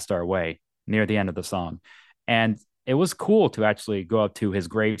you passed our way, near the end of the song. And it was cool to actually go up to his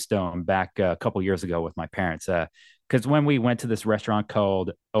gravestone back a couple years ago with my parents. Because when we went to this restaurant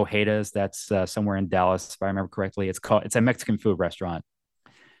called Ojeda's, that's somewhere in Dallas, if I remember correctly, it's a Mexican food restaurant.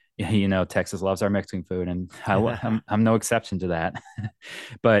 You know, Texas loves our Mexican food, and I'm no exception to that.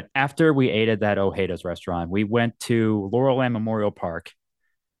 But after we ate at that Ojeda's restaurant, we went to Laurel Land Memorial Park,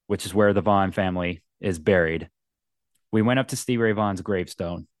 which is where the Vaughan family is buried. We went up to Stevie Ray Vaughan's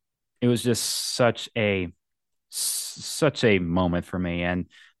gravestone. It was just such a moment for me, and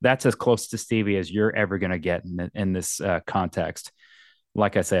that's as close to Stevie as you're ever going to get in this context.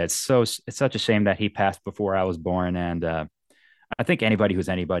 Like I said, it's such a shame that he passed before I was born, and I think anybody who's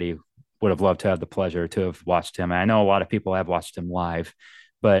anybody would have loved to have the pleasure to have watched him. I know a lot of people have watched him live,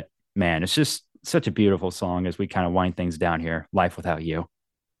 but man, it's just such a beautiful song as we kind of wind things down here. Life Without You.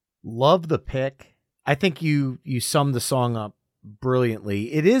 Love the pick. I think you summed the song up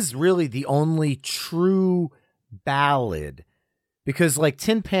brilliantly. It is really the only true ballad, because like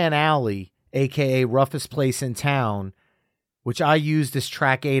Tin Pan Alley, aka Roughest Place in Town, which I used as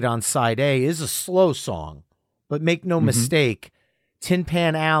track 8 on side A, is a slow song. But make no mistake, Tin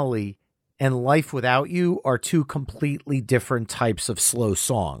Pan Alley and Life Without You are two completely different types of slow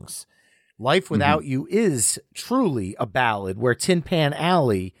songs. Life Without You is truly a ballad, where Tin Pan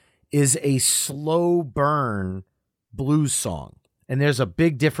Alley is a slow burn blues song. And there's a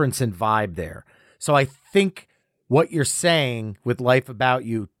big difference in vibe there. So I think what you're saying with Life Without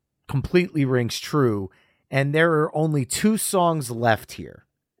You completely rings true. And there are only 2 songs left here.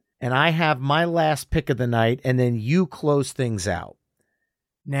 And I have my last pick of the night, and then you close things out.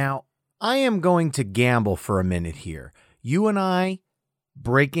 Now, I am going to gamble for a minute here. You and I,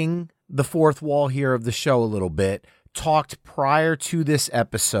 breaking the fourth wall here of the show a little bit, talked prior to this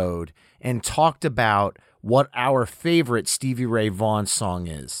episode and talked about what our favorite Stevie Ray Vaughan song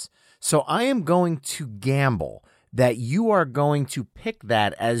is. So I am going to gamble that you are going to pick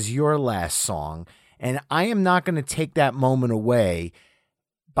that as your last song, and I am not going to take that moment away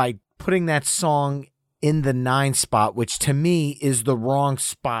by putting that song in the 9 spot, which to me is the wrong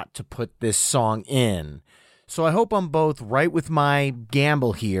spot to put this song in. So I hope I'm both right with my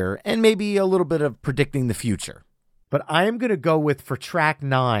gamble here and maybe a little bit of predicting the future. But I am going to go with, for track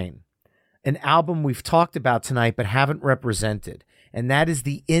 9, an album we've talked about tonight but haven't represented, and that is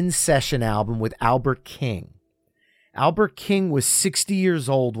the In Session album with Albert King. Albert King was 60 years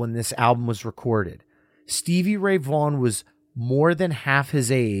old when this album was recorded. Stevie Ray Vaughan was more than half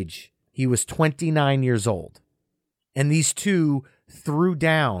his age. He was 29 years old. And these two threw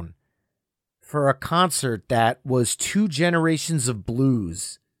down for a concert that was 2 generations of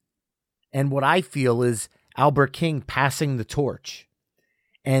blues. And what I feel is Albert King passing the torch.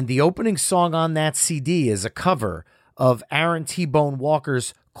 And the opening song on that CD is a cover of Aaron T-Bone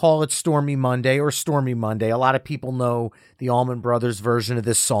Walker's Call It Stormy Monday or Stormy Monday. A lot of people know the Allman Brothers version of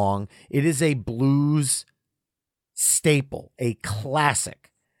this song. It is a blues staple, a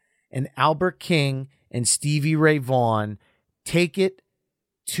classic. And Albert King and Stevie Ray Vaughan take it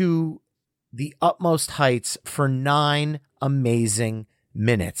to the utmost heights for 9 amazing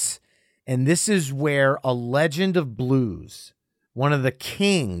minutes. And this is where a legend of blues, one of the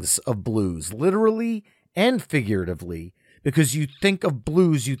kings of blues, literally and figuratively, because you think of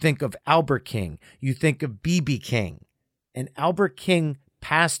blues, you think of Albert King, you think of B.B. King. And Albert King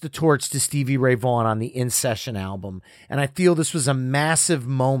passed the torch to Stevie Ray Vaughan on the In Session album. And I feel this was a massive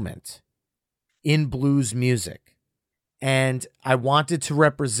moment in blues music. And I wanted to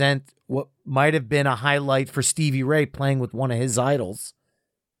represent what might have been a highlight for Stevie Ray playing with one of his idols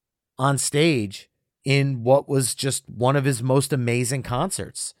on stage in what was just one of his most amazing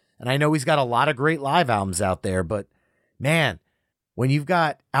concerts. And I know he's got a lot of great live albums out there, but man, when you've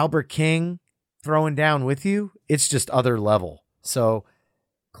got Albert King throwing down with you, it's just other level. So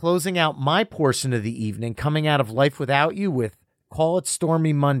closing out my portion of the evening, coming out of Life Without You with Call It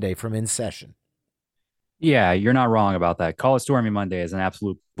Stormy Monday from In Session. Yeah, you're not wrong about that. Call It Stormy Monday is an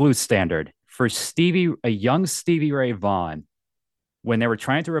absolute blues standard. For Stevie, a young Stevie Ray Vaughan, when they were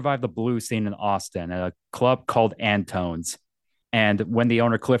trying to revive the blues scene in Austin at a club called Antone's, and when the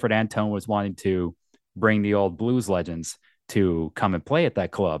owner Clifford Antone was wanting to bring the old blues legends to come and play at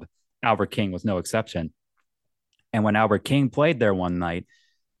that club, Albert King was no exception. And when Albert King played there one night,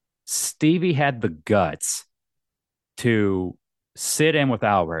 Stevie had the guts to sit in with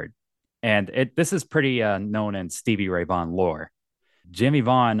Albert. And this is pretty known in Stevie Ray Vaughan lore. Jimmy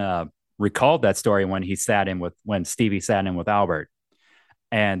Vaughan recalled that story when Stevie sat in with Albert.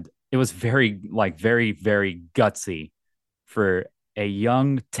 And it was very, very gutsy for a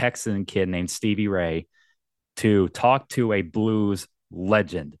young Texan kid named Stevie Ray to talk to a blues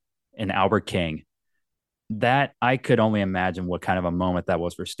legend in Albert King. That I could only imagine what kind of a moment that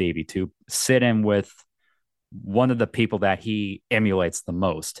was for Stevie to sit in with one of the people that he emulates the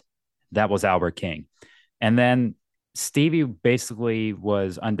most. That was Albert King. And then Stevie basically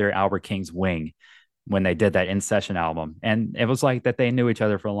was under Albert King's wing when they did that In Session album. And it was like that they knew each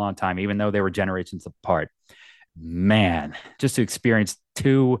other for a long time, even though they were generations apart. Man, just to experience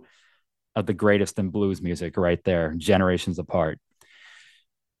 2 of the greatest in blues music right there, generations apart.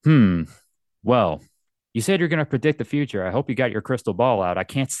 Well, you said you're going to predict the future. I hope you got your crystal ball out. I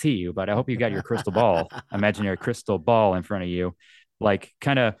can't see you, but I hope you got your crystal ball. Imagine your crystal ball in front of you. Like,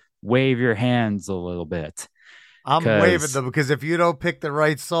 kind of wave your hands a little bit. I'm waving them because if you don't pick the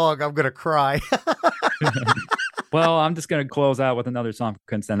right song, I'm going to cry. Well, I'm just going to close out with another song from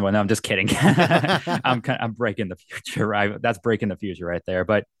Consent. No, I'm just kidding. I'm breaking the future, right? That's breaking the future right there.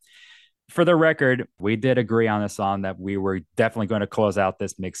 But for the record, we did agree on a song that we were definitely going to close out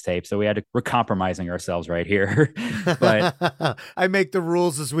this mixtape. So we're compromising ourselves right here. But I make the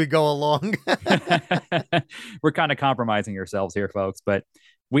rules as we go along. We're kind of compromising ourselves here, folks. But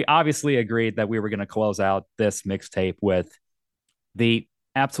we obviously agreed that we were going to close out this mixtape with the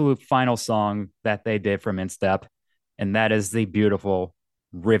absolute final song that they did from Instep, and that is the beautiful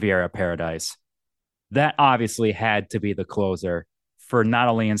Riviera Paradise. That obviously had to be the closer for not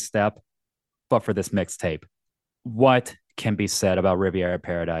only Instep, but for this mixtape. What can be said about Riviera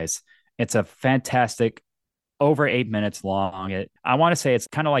Paradise? It's a fantastic, over 8 minutes long. I want to say it's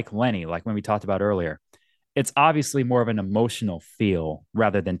kind of like Lenny, like when we talked about earlier. It's obviously more of an emotional feel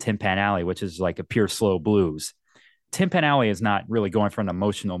rather than Tin Pan Alley, which is like a pure slow blues. Tin Pan Alley is not really going for an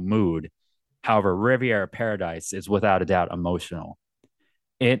emotional mood. However, Riviera Paradise is without a doubt emotional.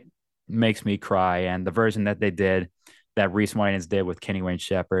 It makes me cry, and the version that they did that Reese Winans did with Kenny Wayne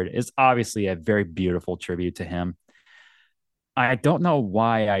Shepherd is obviously a very beautiful tribute to him. I don't know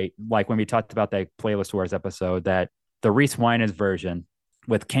why I like when we talked about that Playlist Wars episode that the Reese Winans version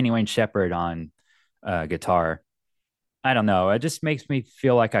with Kenny Wayne Shepherd on guitar. I don't know. It just makes me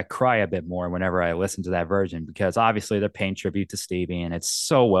feel like I cry a bit more whenever I listen to that version because obviously they're paying tribute to Stevie and it's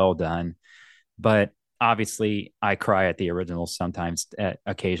so well done. But obviously, I cry at the original sometimes,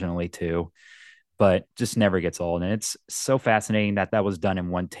 occasionally too, but just never gets old. And it's so fascinating that that was done in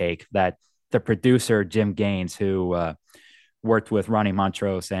one take. That the producer Jim Gaines, who worked with Ronnie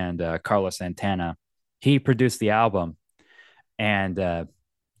Montrose and Carlos Santana, he produced the album. And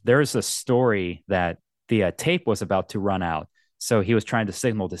there's a story that the tape was about to run out, so he was trying to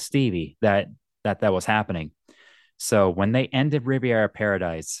signal to Stevie that was happening. So when they ended Riviera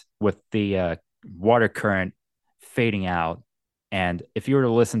Paradise with the water current fading out, and if you were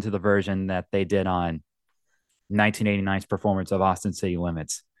to listen to the version that they did on 1989's performance of Austin City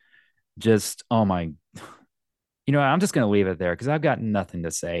Limits, just, oh my, I'm just going to leave it there because I've got nothing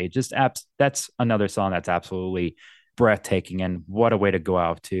to say. Just that's another song that's absolutely breathtaking, and what a way to go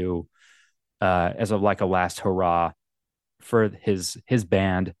out to as like a last hurrah for his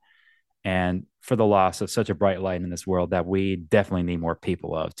band and for the loss of such a bright light in this world that we definitely need more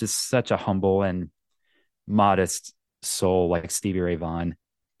people of. Just such a humble and modest soul like Stevie Ray Vaughan.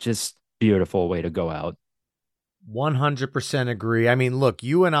 Just beautiful way to go out. 100% agree. I mean, look,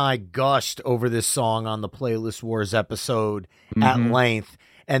 you and I gushed over this song on the Playlist Wars episode at length,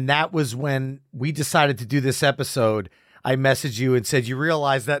 and that was when we decided to do this episode. I messaged you and said, you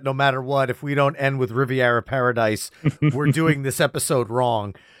realize that no matter what, if we don't end with Riviera Paradise, we're doing this episode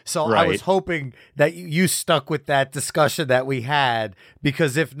wrong. So right. I was hoping that you stuck with that discussion that we had,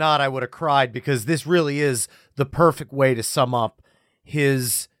 because if not, I would have cried, because this really is the perfect way to sum up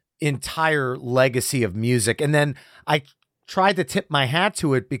his entire legacy of music. And then I tried to tip my hat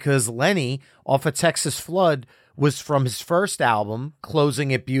to it because Lenny off of Texas Flood was from his first album, Closing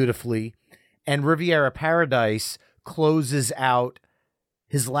It Beautifully, and Riviera Paradise closes out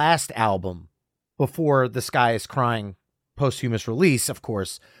his last album before The Sky Is Crying posthumous release, of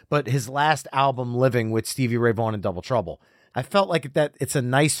course, but his last album, Living, with Stevie Ray Vaughan and Double Trouble. I felt like that it's a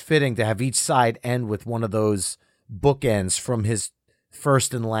nice fitting to have each side end with one of those bookends from his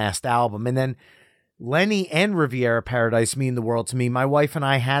first and last album. And then Lenny and Riviera Paradise mean the world to me. My wife and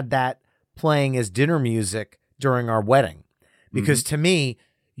I had that playing as dinner music during our wedding, because to me,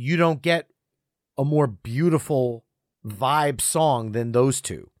 you don't get a more beautiful vibe song than those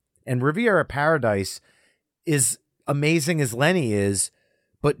two. And Riviera Paradise is amazing as Lenny is,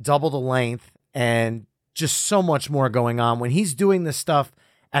 but double the length and just so much more going on. When he's doing this stuff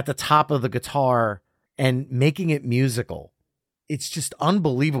at the top of the guitar and making it musical, it's just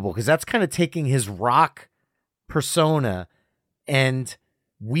unbelievable, because that's kind of taking his rock persona and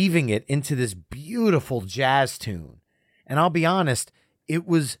weaving it into this beautiful jazz tune. And I'll be honest, it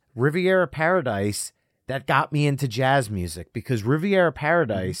was Riviera Paradise that got me into jazz music, because Riviera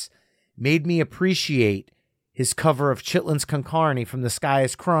Paradise made me appreciate his cover of Chitlin's Con Carne from The Sky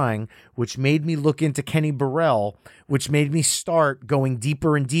Is Crying, which made me look into Kenny Burrell, which made me start going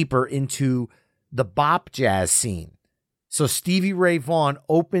deeper and deeper into the bop jazz scene. So Stevie Ray Vaughan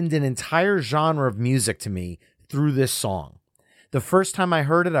opened an entire genre of music to me through this song. The first time I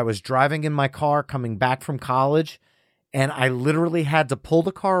heard it, I was driving in my car coming back from college, and I literally had to pull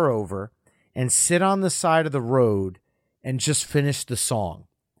the car over and sit on the side of the road and just finish the song.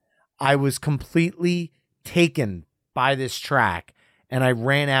 I was completely taken by this track, and I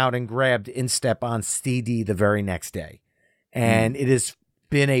ran out and grabbed Instep on CD the very next day. And it has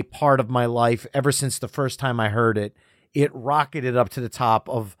been a part of my life ever since the first time I heard it. It rocketed up to the top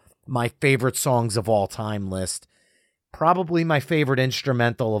of my favorite songs of all time list, probably my favorite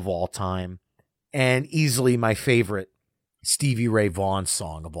instrumental of all time, and easily my favorite Stevie Ray Vaughan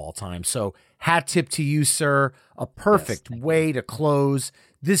song of all time. So hat tip to you, sir. A perfect way to close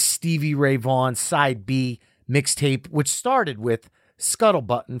this Stevie Ray Vaughan Side B mixtape, which started with Scuttle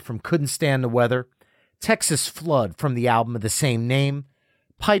Button from Couldn't Stand the Weather, Texas Flood from the album of the same name,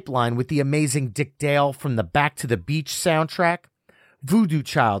 Pipeline with the amazing Dick Dale from the Back to the Beach soundtrack, Voodoo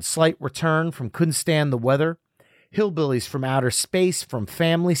Child Slight Return from Couldn't Stand the Weather, Hillbillies from Outer Space from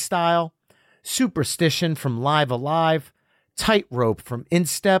Family Style, Superstition from Live Alive, Tightrope from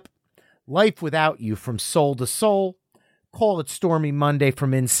Instep, Life Without You from Soul to Soul, Call It Stormy Monday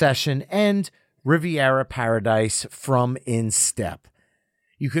from In Session, and Riviera Paradise from Instep.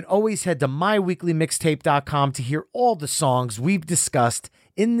 You can always head to myweeklymixtape.com to hear all the songs we've discussed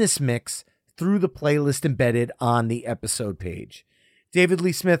in this mix through the playlist embedded on the episode page. David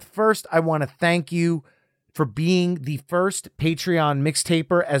Lee Smith, first, I want to thank you for being the first Patreon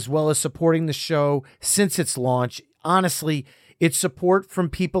mixtaper, as well as supporting the show since its launch. Honestly, it's support from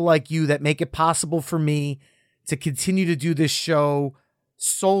people like you that make it possible for me to continue to do this show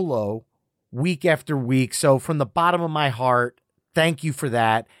solo week after week. So from the bottom of my heart, thank you for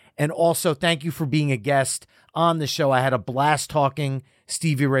that. And also thank you for being a guest on the show. I had a blast talking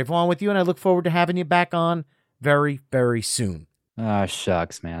Stevie Ray Vaughan with you, and I look forward to having you back on very, very soon. Ah,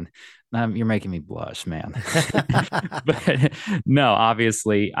 shucks, man. You're making me blush, man. But no,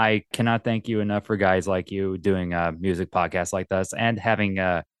 obviously, I cannot thank you enough for guys like you doing a music podcast like this and having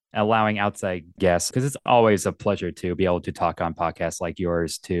allowing outside guests, because it's always a pleasure to be able to talk on podcasts like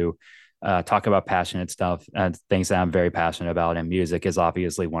yours, to talk about passionate stuff and things that I'm very passionate about, and music is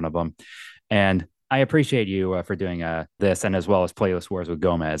obviously one of them. And I appreciate you for doing this, and as well as Playlist Wars with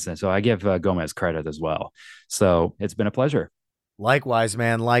Gomez. And so I give Gomez credit as well. So it's been a pleasure. Likewise,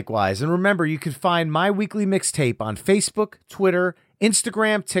 man, likewise. And remember, you can find My Weekly Mixtape on Facebook, Twitter,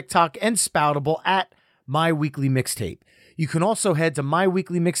 Instagram, TikTok, and Spoutable at My Weekly Mixtape. You can also head to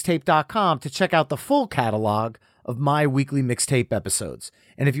myweeklymixtape.com to check out the full catalog of My Weekly Mixtape episodes.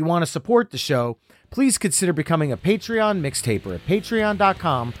 And if you want to support the show, please consider becoming a Patreon mixtaper at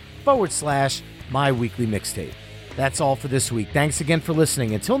patreon.com/My Weekly Mixtape. That's all for this week. Thanks again for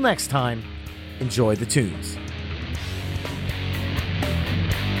listening. Until next time, enjoy the tunes.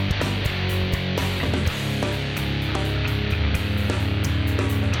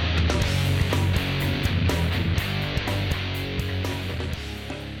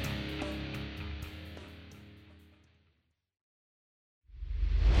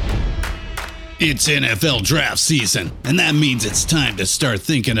 It's NFL draft season, and that means it's time to start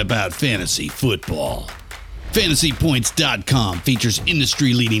thinking about fantasy football. FantasyPoints.com features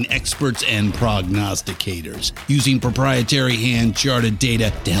industry-leading experts and prognosticators using proprietary hand-charted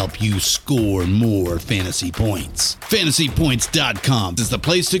data to help you score more fantasy points. FantasyPoints.com is the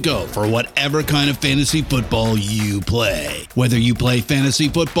place to go for whatever kind of fantasy football you play. Whether you play fantasy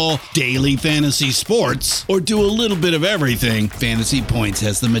football, daily fantasy sports, or do a little bit of everything, Fantasy Points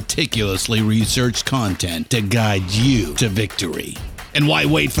has the meticulously researched content to guide you to victory. And why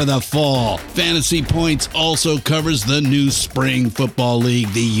wait for the fall? Fantasy Points also covers the new spring football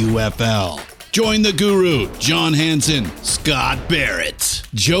league, the UFL. Join the guru, John Hansen, Scott Barrett,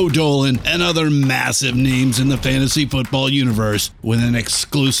 Joe Dolan, and other massive names in the fantasy football universe with an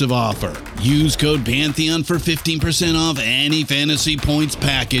exclusive offer. Use code Pantheon for 15% off any Fantasy Points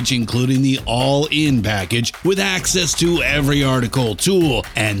package, including the all-in package, with access to every article, tool,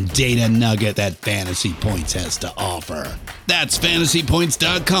 and data nugget that Fantasy Points has to offer. That's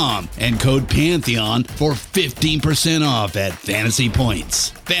FantasyPoints.com and code Pantheon for 15% off at Fantasy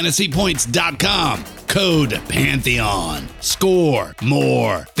Points. FantasyPoints.com, code Pantheon. Score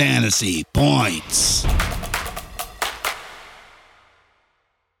more fantasy points.